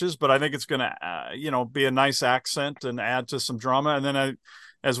matches, but I think it's going to, be a nice accent and add to some drama. And then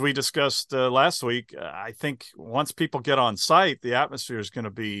as we discussed last week, I think once people get on site, the atmosphere is going to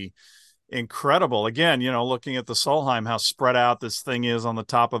be incredible. Again, looking at the Solheim, how spread out this thing is on the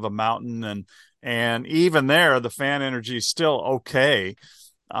top of a mountain, and even there, the fan energy is still okay.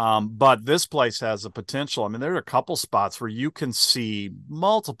 But this place has the potential. I mean, there are a couple spots where you can see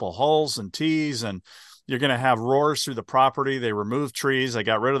multiple holes and tees, and you're going to have roars through the property. They removed trees. They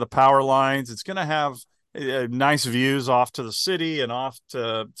got rid of the power lines. It's going to have nice views off to the city and off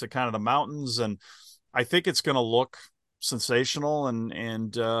to kind of the mountains. And I think it's going to look sensational,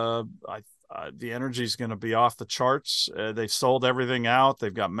 and the energy is going to be off the charts. They sold everything out.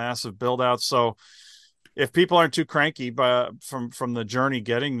 They've got massive build outs. So if people aren't too cranky from the journey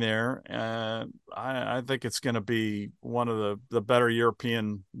getting there, I think it's going to be one of the better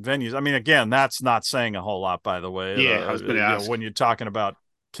European venues. I mean, again, that's not saying a whole lot, by the way. Yeah, I was going to ask. When you're talking about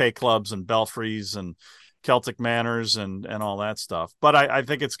K clubs and belfries and Celtic manors and all that stuff, but I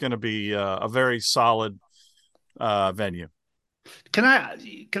think it's going to be a very solid venue. Can I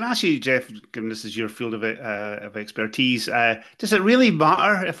ask you, Geoff, given this is your field of expertise, does it really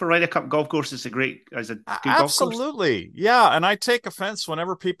matter if a Ryder Cup golf course is a good golf course? Absolutely, yeah. And I take offense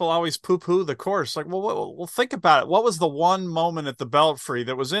whenever people always poo-poo the course. Like, well, think about it. What was the one moment at the Belfry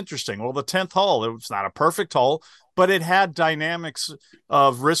that was interesting? Well, the 10th hole. It was not a perfect hole, but it had dynamics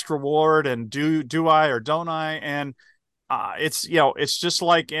of risk reward and do I or don't I, and it's just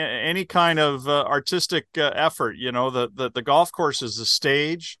like any kind of artistic effort. The golf course is the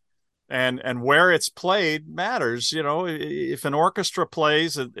stage, and where it's played matters. If an orchestra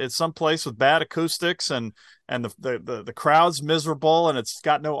plays at some place with bad acoustics and the crowd's miserable and it's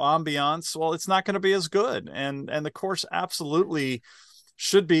got no ambiance, well, it's not going to be as good. And the course absolutely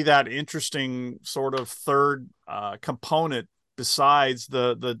should be that interesting sort of third component besides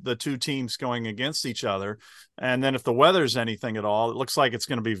the two teams going against each other. And then if the weather's anything at all, it looks like it's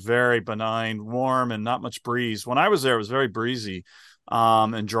going to be very benign, warm, and not much breeze. When I was there, it was very breezy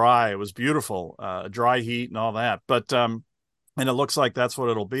and dry. It was beautiful, dry heat and all that. But and it looks like that's what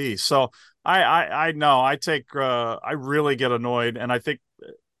it'll be. So I know I really get annoyed, and I think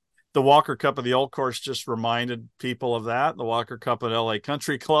the Walker Cup of the Old Course just reminded people of that. The Walker Cup at LA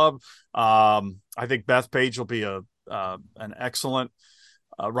Country Club. I think Bethpage will be an excellent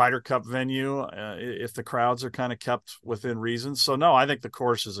Ryder Cup venue if the crowds are kind of kept within reason. So no, I think the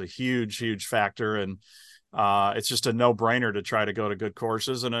course is a huge factor, and it's just a no-brainer to try to go to good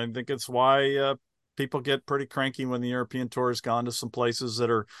courses. And I think it's why people get pretty cranky when the European Tour has gone to some places that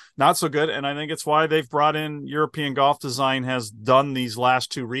are not so good. And I think it's why they've brought in European Golf Design, has done these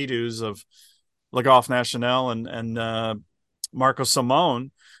last two redos of Le Golf National and Marco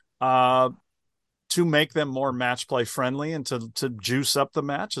Simone to make them more match play friendly and to juice up the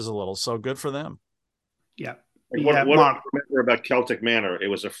matches a little. So good for them. Yeah. What I remember about Celtic Manor, it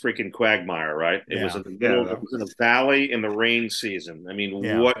was a freaking quagmire, right? It was in the middle, it was in a valley in the rain season. I mean,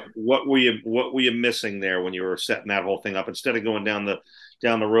 what were you missing there when you were setting that whole thing up, instead of going down the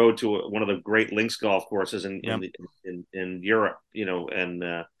road to one of the great links golf courses in Europe,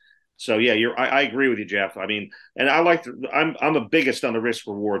 so yeah, I agree with you, Geoff. I mean, and I'm the biggest on the risk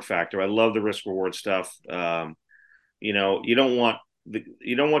reward factor. I love the risk reward stuff. You don't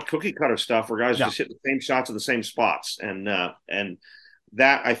want cookie cutter stuff where guys just hit the same shots at the same spots, and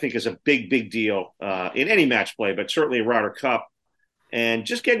that I think is a big deal in any match play, but certainly a Ryder Cup. And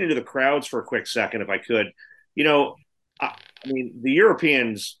just getting into the crowds for a quick second, if I could, I mean, the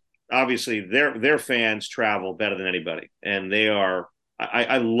Europeans, obviously their fans travel better than anybody, and they are.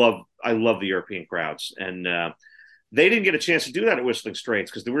 I love the European crowds, and they didn't get a chance to do that at Whistling Straits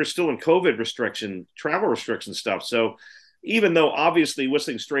because we were still in COVID travel restriction stuff. So even though obviously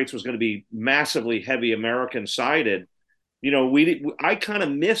Whistling Straits was going to be massively heavy American sided, I kind of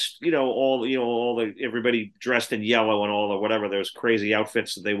missed, all the everybody dressed in yellow and all the whatever those crazy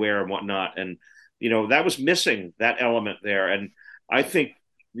outfits that they wear and whatnot, and that was missing that element there. And I think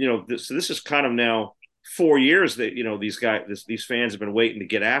this is kind of now 4 years that these fans have been waiting to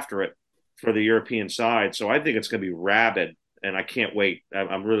get after it for the European side. So I think it's going to be rabid, and I can't wait.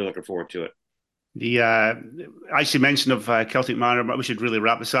 I'm really looking forward to it. The actually mention of Celtic Manor, but we should really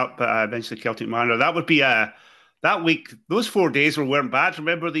wrap this up. But I mentioned Celtic Manor. That would be that week. Those 4 days weren't bad.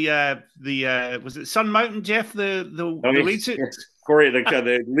 Remember the was it Sun Mountain, Geoff? The raid suit. Corey,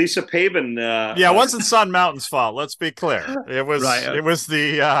 the Lisa Pabin. It wasn't Sun Mountain's fault. Let's be clear. It was right. It was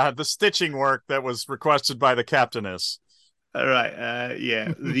the stitching work that was requested by the captainess. Right.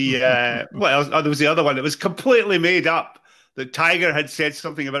 Yeah. The there was the other one. It was completely made up. That Tiger had said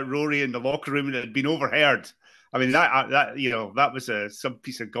something about Rory in the locker room and it had been overheard. I mean, that was some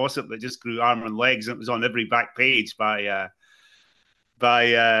piece of gossip that just grew arm and legs. And it was on every back page by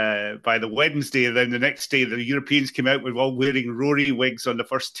the Wednesday. And then the next day, the Europeans came out with all wearing Rory wigs on the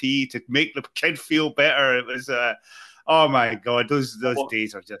first tee to make the kid feel better. It was, oh my God, those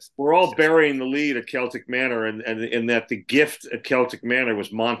days are just. We're all burying the lead at Celtic Manor, and that the gift at Celtic Manor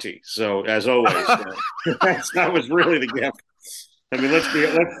was Monty. So as always, that was really the gift. I mean, let's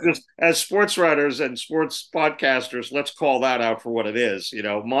just, as sports writers and sports podcasters, let's call that out for what it is.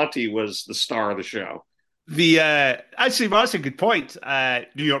 Monty was the star of the show. Actually, that's a good point.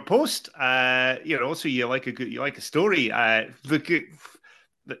 New York Post. So you like a story.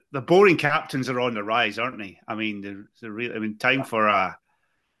 The boring captains are on the rise, aren't they? I mean, they're really. I mean, time for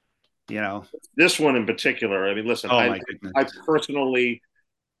this one in particular. I mean, listen. Oh my goodness. I personally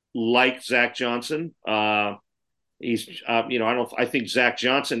like Zach Johnson. He's, I think Zach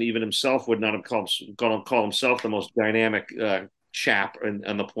Johnson even himself would not have called himself the most dynamic chap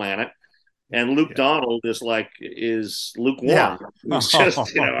on the planet. And Luke Donald is lukewarm. Yeah. He's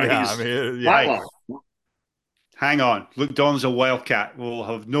just, Hang on, Luke Donald's a wildcat. We'll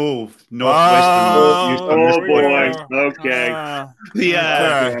have no northwestern. Oh boy. Okay.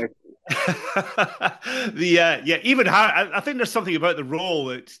 Even I think there's something about the role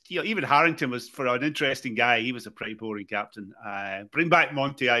that even Harrington was, for an interesting guy. He was a pretty boring captain. Bring back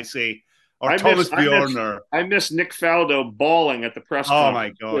Monty, I say, or Thomas Bjorn. I miss Nick Faldo bawling at the press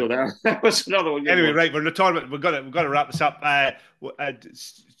conference. Oh my God, that was another one. Anyway, right, we're in the tournament. We've got to wrap this up.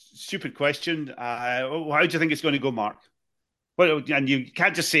 Stupid question. How do you think it's going to go, Mark? Well, and you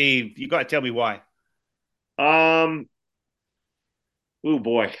can't just say. You got to tell me why. Oh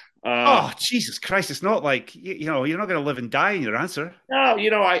boy. Jesus Christ! It's not like you're not going to live and die in your answer. No,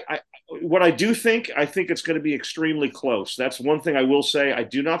 what I do think, it's going to be extremely close. That's one thing I will say. I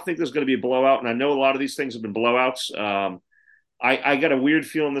do not think there's going to be a blowout, and I know a lot of these things have been blowouts. I got a weird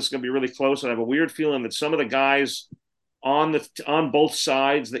feeling this is going to be really close, and I have a weird feeling that some of the guys on both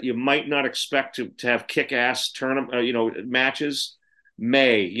sides that you might not expect to have kick-ass tournament, matches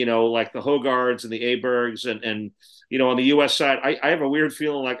may, like the Hogards and the Abergs and on the U.S. side, I have a weird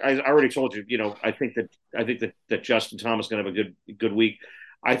feeling like I already told you, I think that Justin Thomas is going to have a good week.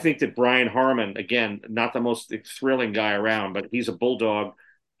 I think that Brian Harman, again, not the most thrilling guy around, but he's a bulldog.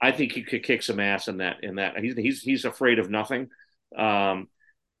 I think he could kick some ass in that. He's afraid of nothing.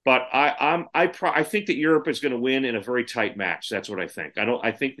 But I think that Europe is going to win in a very tight match. That's what I think.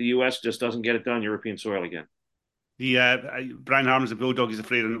 I think the U.S. just doesn't get it done European soil again. Brian Harman's a bulldog. He's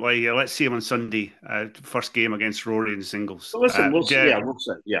afraid of it. Let's see him on Sunday. First game against Rory in singles. So listen, we'll see. We'll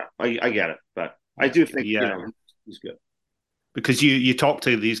see. Yeah, I get it, but I do think he's good. Because you talk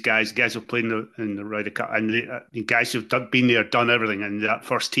to these guys who've played in the Ryder Cup, and the guys who've been there, done everything, and that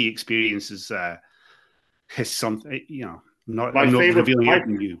first tee experience is something. Not revealing it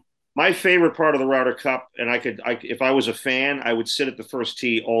from you. My favorite part of the Ryder Cup, and if I was a fan, I would sit at the first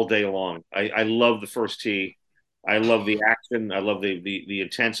tee all day long. I love the first tee. I love the action. I love the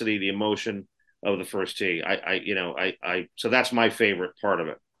intensity, the emotion of the first tee. So that's my favorite part of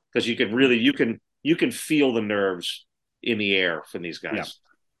it, because you can feel the nerves in the air from these guys. Yeah.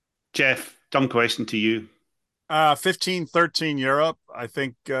 Geoff, dumb question to you. 15-13 Europe. I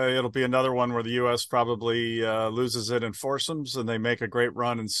think it'll be another one where the U.S. probably loses it in foursomes and they make a great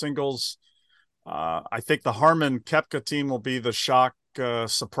run in singles. I think the Harman Koepka team will be the shock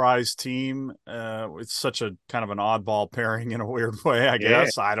surprise team. It's such a kind of an oddball pairing in a weird way, I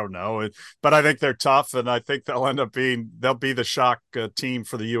guess. I don't know. But I think they're tough, and I think they'll be the shock team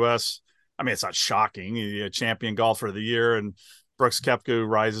for the U.S. I mean, it's not shocking. A champion golfer of the year, and Brooks Koepka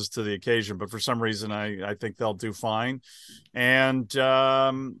rises to the occasion, but for some reason, I think they'll do fine. And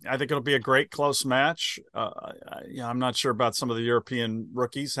I think it'll be a great close match. I'm not sure about some of the European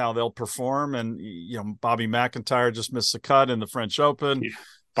rookies, how they'll perform. And, Bobby McIntyre just missed the cut in the French Open.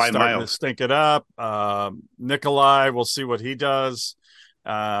 By starting miles. to stink it up. Nikolai, we'll see what he does.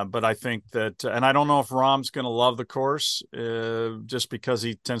 But I think that, and I don't know if Rahm's going to love the course just because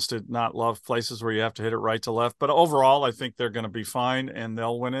he tends to not love places where you have to hit it right to left. But overall, I think they're going to be fine and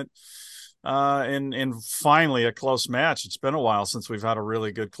they'll win it. And finally, a close match. It's been a while since we've had a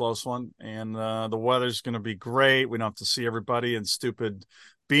really good close one. And the weather's going to be great. We don't have to see everybody in stupid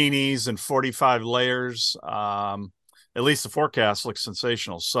beanies and 45 layers. At least the forecast looks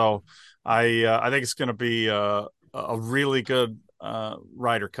sensational. So I think it's going to be a really good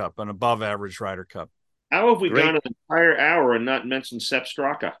Ryder Cup, an above average Ryder Cup. How have we gone an entire hour and not mentioned Sepp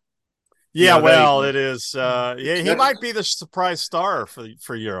Straka? Yeah, well, it is. He might be the surprise star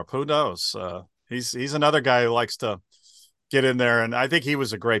for Europe. Who knows? He's another guy who likes to get in there, and I think he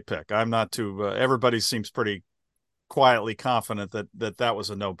was a great pick. I'm not too. Everybody seems pretty quietly confident that was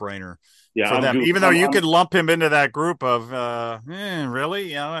a no brainer for them. Even though you could lump him into that group of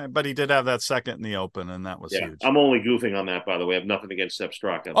really, yeah. But he did have that second in the Open, and that was huge. I'm only goofing on that, by the way. I have nothing against Sepp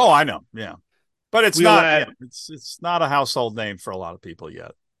Straka. Oh, I know. Yeah, but it's not. It's not a household name for a lot of people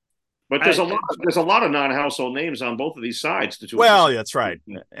yet. But there's a lot of non-household names on both of these sides. Well, that's right,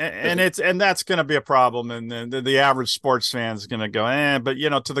 and that's going to be a problem, and the average sports fan is going to go, but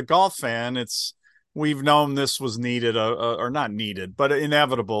to the golf fan, we've known this was needed, or not needed, but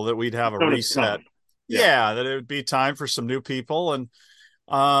inevitable that we'd have a reset. Yeah, that it would be time for some new people, and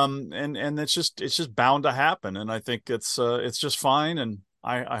it's just bound to happen, and I think it's just fine, and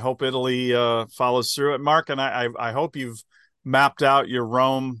I hope Italy follows through it, Mark, and I hope you've mapped out your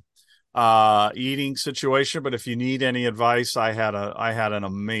Rome eating situation, but if you need any advice, I had an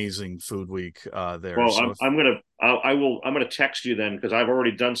amazing food week there. Well, so I'm gonna text you then, because I've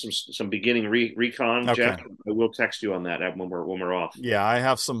already done some beginning recon. Okay. Geoff, I will text you on that when we're off. Yeah, I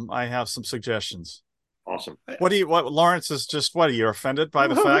have some suggestions. Awesome. What Lawrence is just, what are you offended by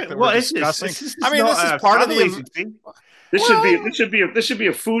the fact that we're discussing? This is part of the. This should be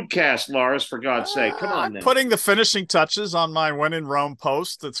a food cast, Lars, for God's sake. Come on, I'm putting the finishing touches on my When in Rome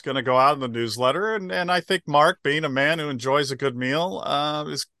post that's going to go out in the newsletter, and I think Mark, being a man who enjoys a good meal,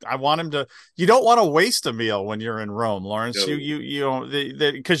 I want him to. You don't want to waste a meal when you're in Rome, Lawrence. No.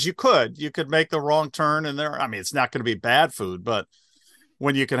 Because you could make the wrong turn in there. I mean, it's not going to be bad food, but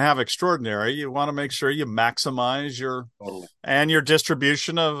when you can have extraordinary, you want to make sure you maximize your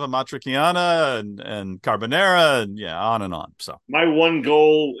distribution of matriciana and carbonara and on and on. So my one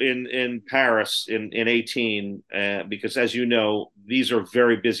goal in Paris in 18, because as you know, these are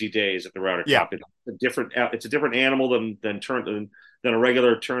very busy days at the Ryder Cup. It's a different animal than a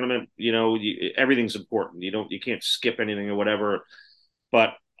regular tournament. Everything's important. You can't skip anything or whatever.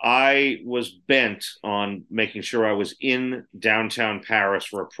 But I was bent on making sure I was in downtown Paris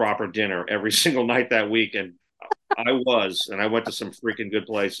for a proper dinner every single night that week, and I went to some freaking good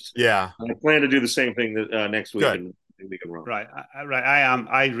places. Yeah, I plan to do the same thing next week. Right.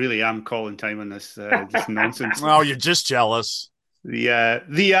 I really am calling time on this nonsense. Oh, you're just jealous. Very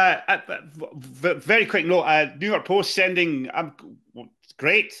quick note. New York Post sending.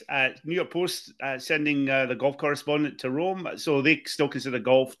 Great. New York Post sending the golf correspondent to Rome, so they still consider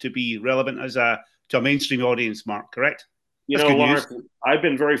golf to be relevant to a mainstream audience, Mark, correct? Lawrence, I've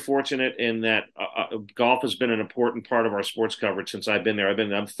been very fortunate in that golf has been an important part of our sports coverage since I've been there.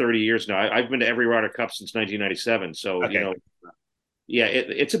 I'm 30 years now. I've been to every Ryder Cup since 1997. So, okay.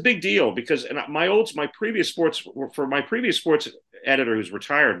 It's a big deal because my previous sports editor who's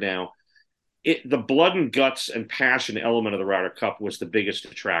retired now, the blood and guts and passion element of the Ryder Cup was the biggest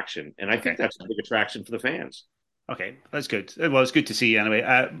attraction. And I think that's a big attraction for the fans. Okay, that's good. Well, it's good to see you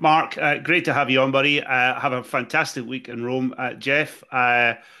anyway. Mark, great to have you on, buddy. Have a fantastic week in Rome. Geoff,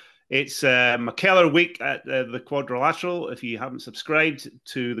 it's McKellar week at the Quadrilateral. If you haven't subscribed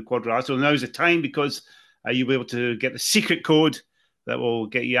to the Quadrilateral, now's the time, because you'll be able to get the secret code that will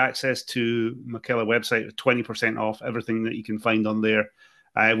get you access to McKellar website with 20% off everything that you can find on there.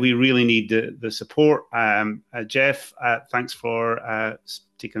 We really need the support. Geoff, thanks for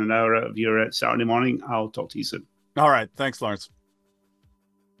taking an hour out of your Saturday morning. I'll talk to you soon. All right. Thanks, Lawrence.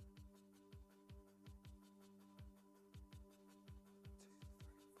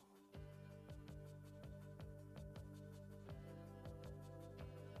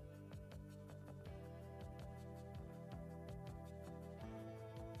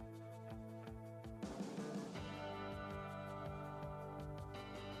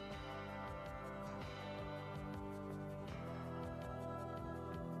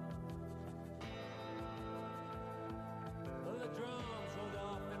 The drum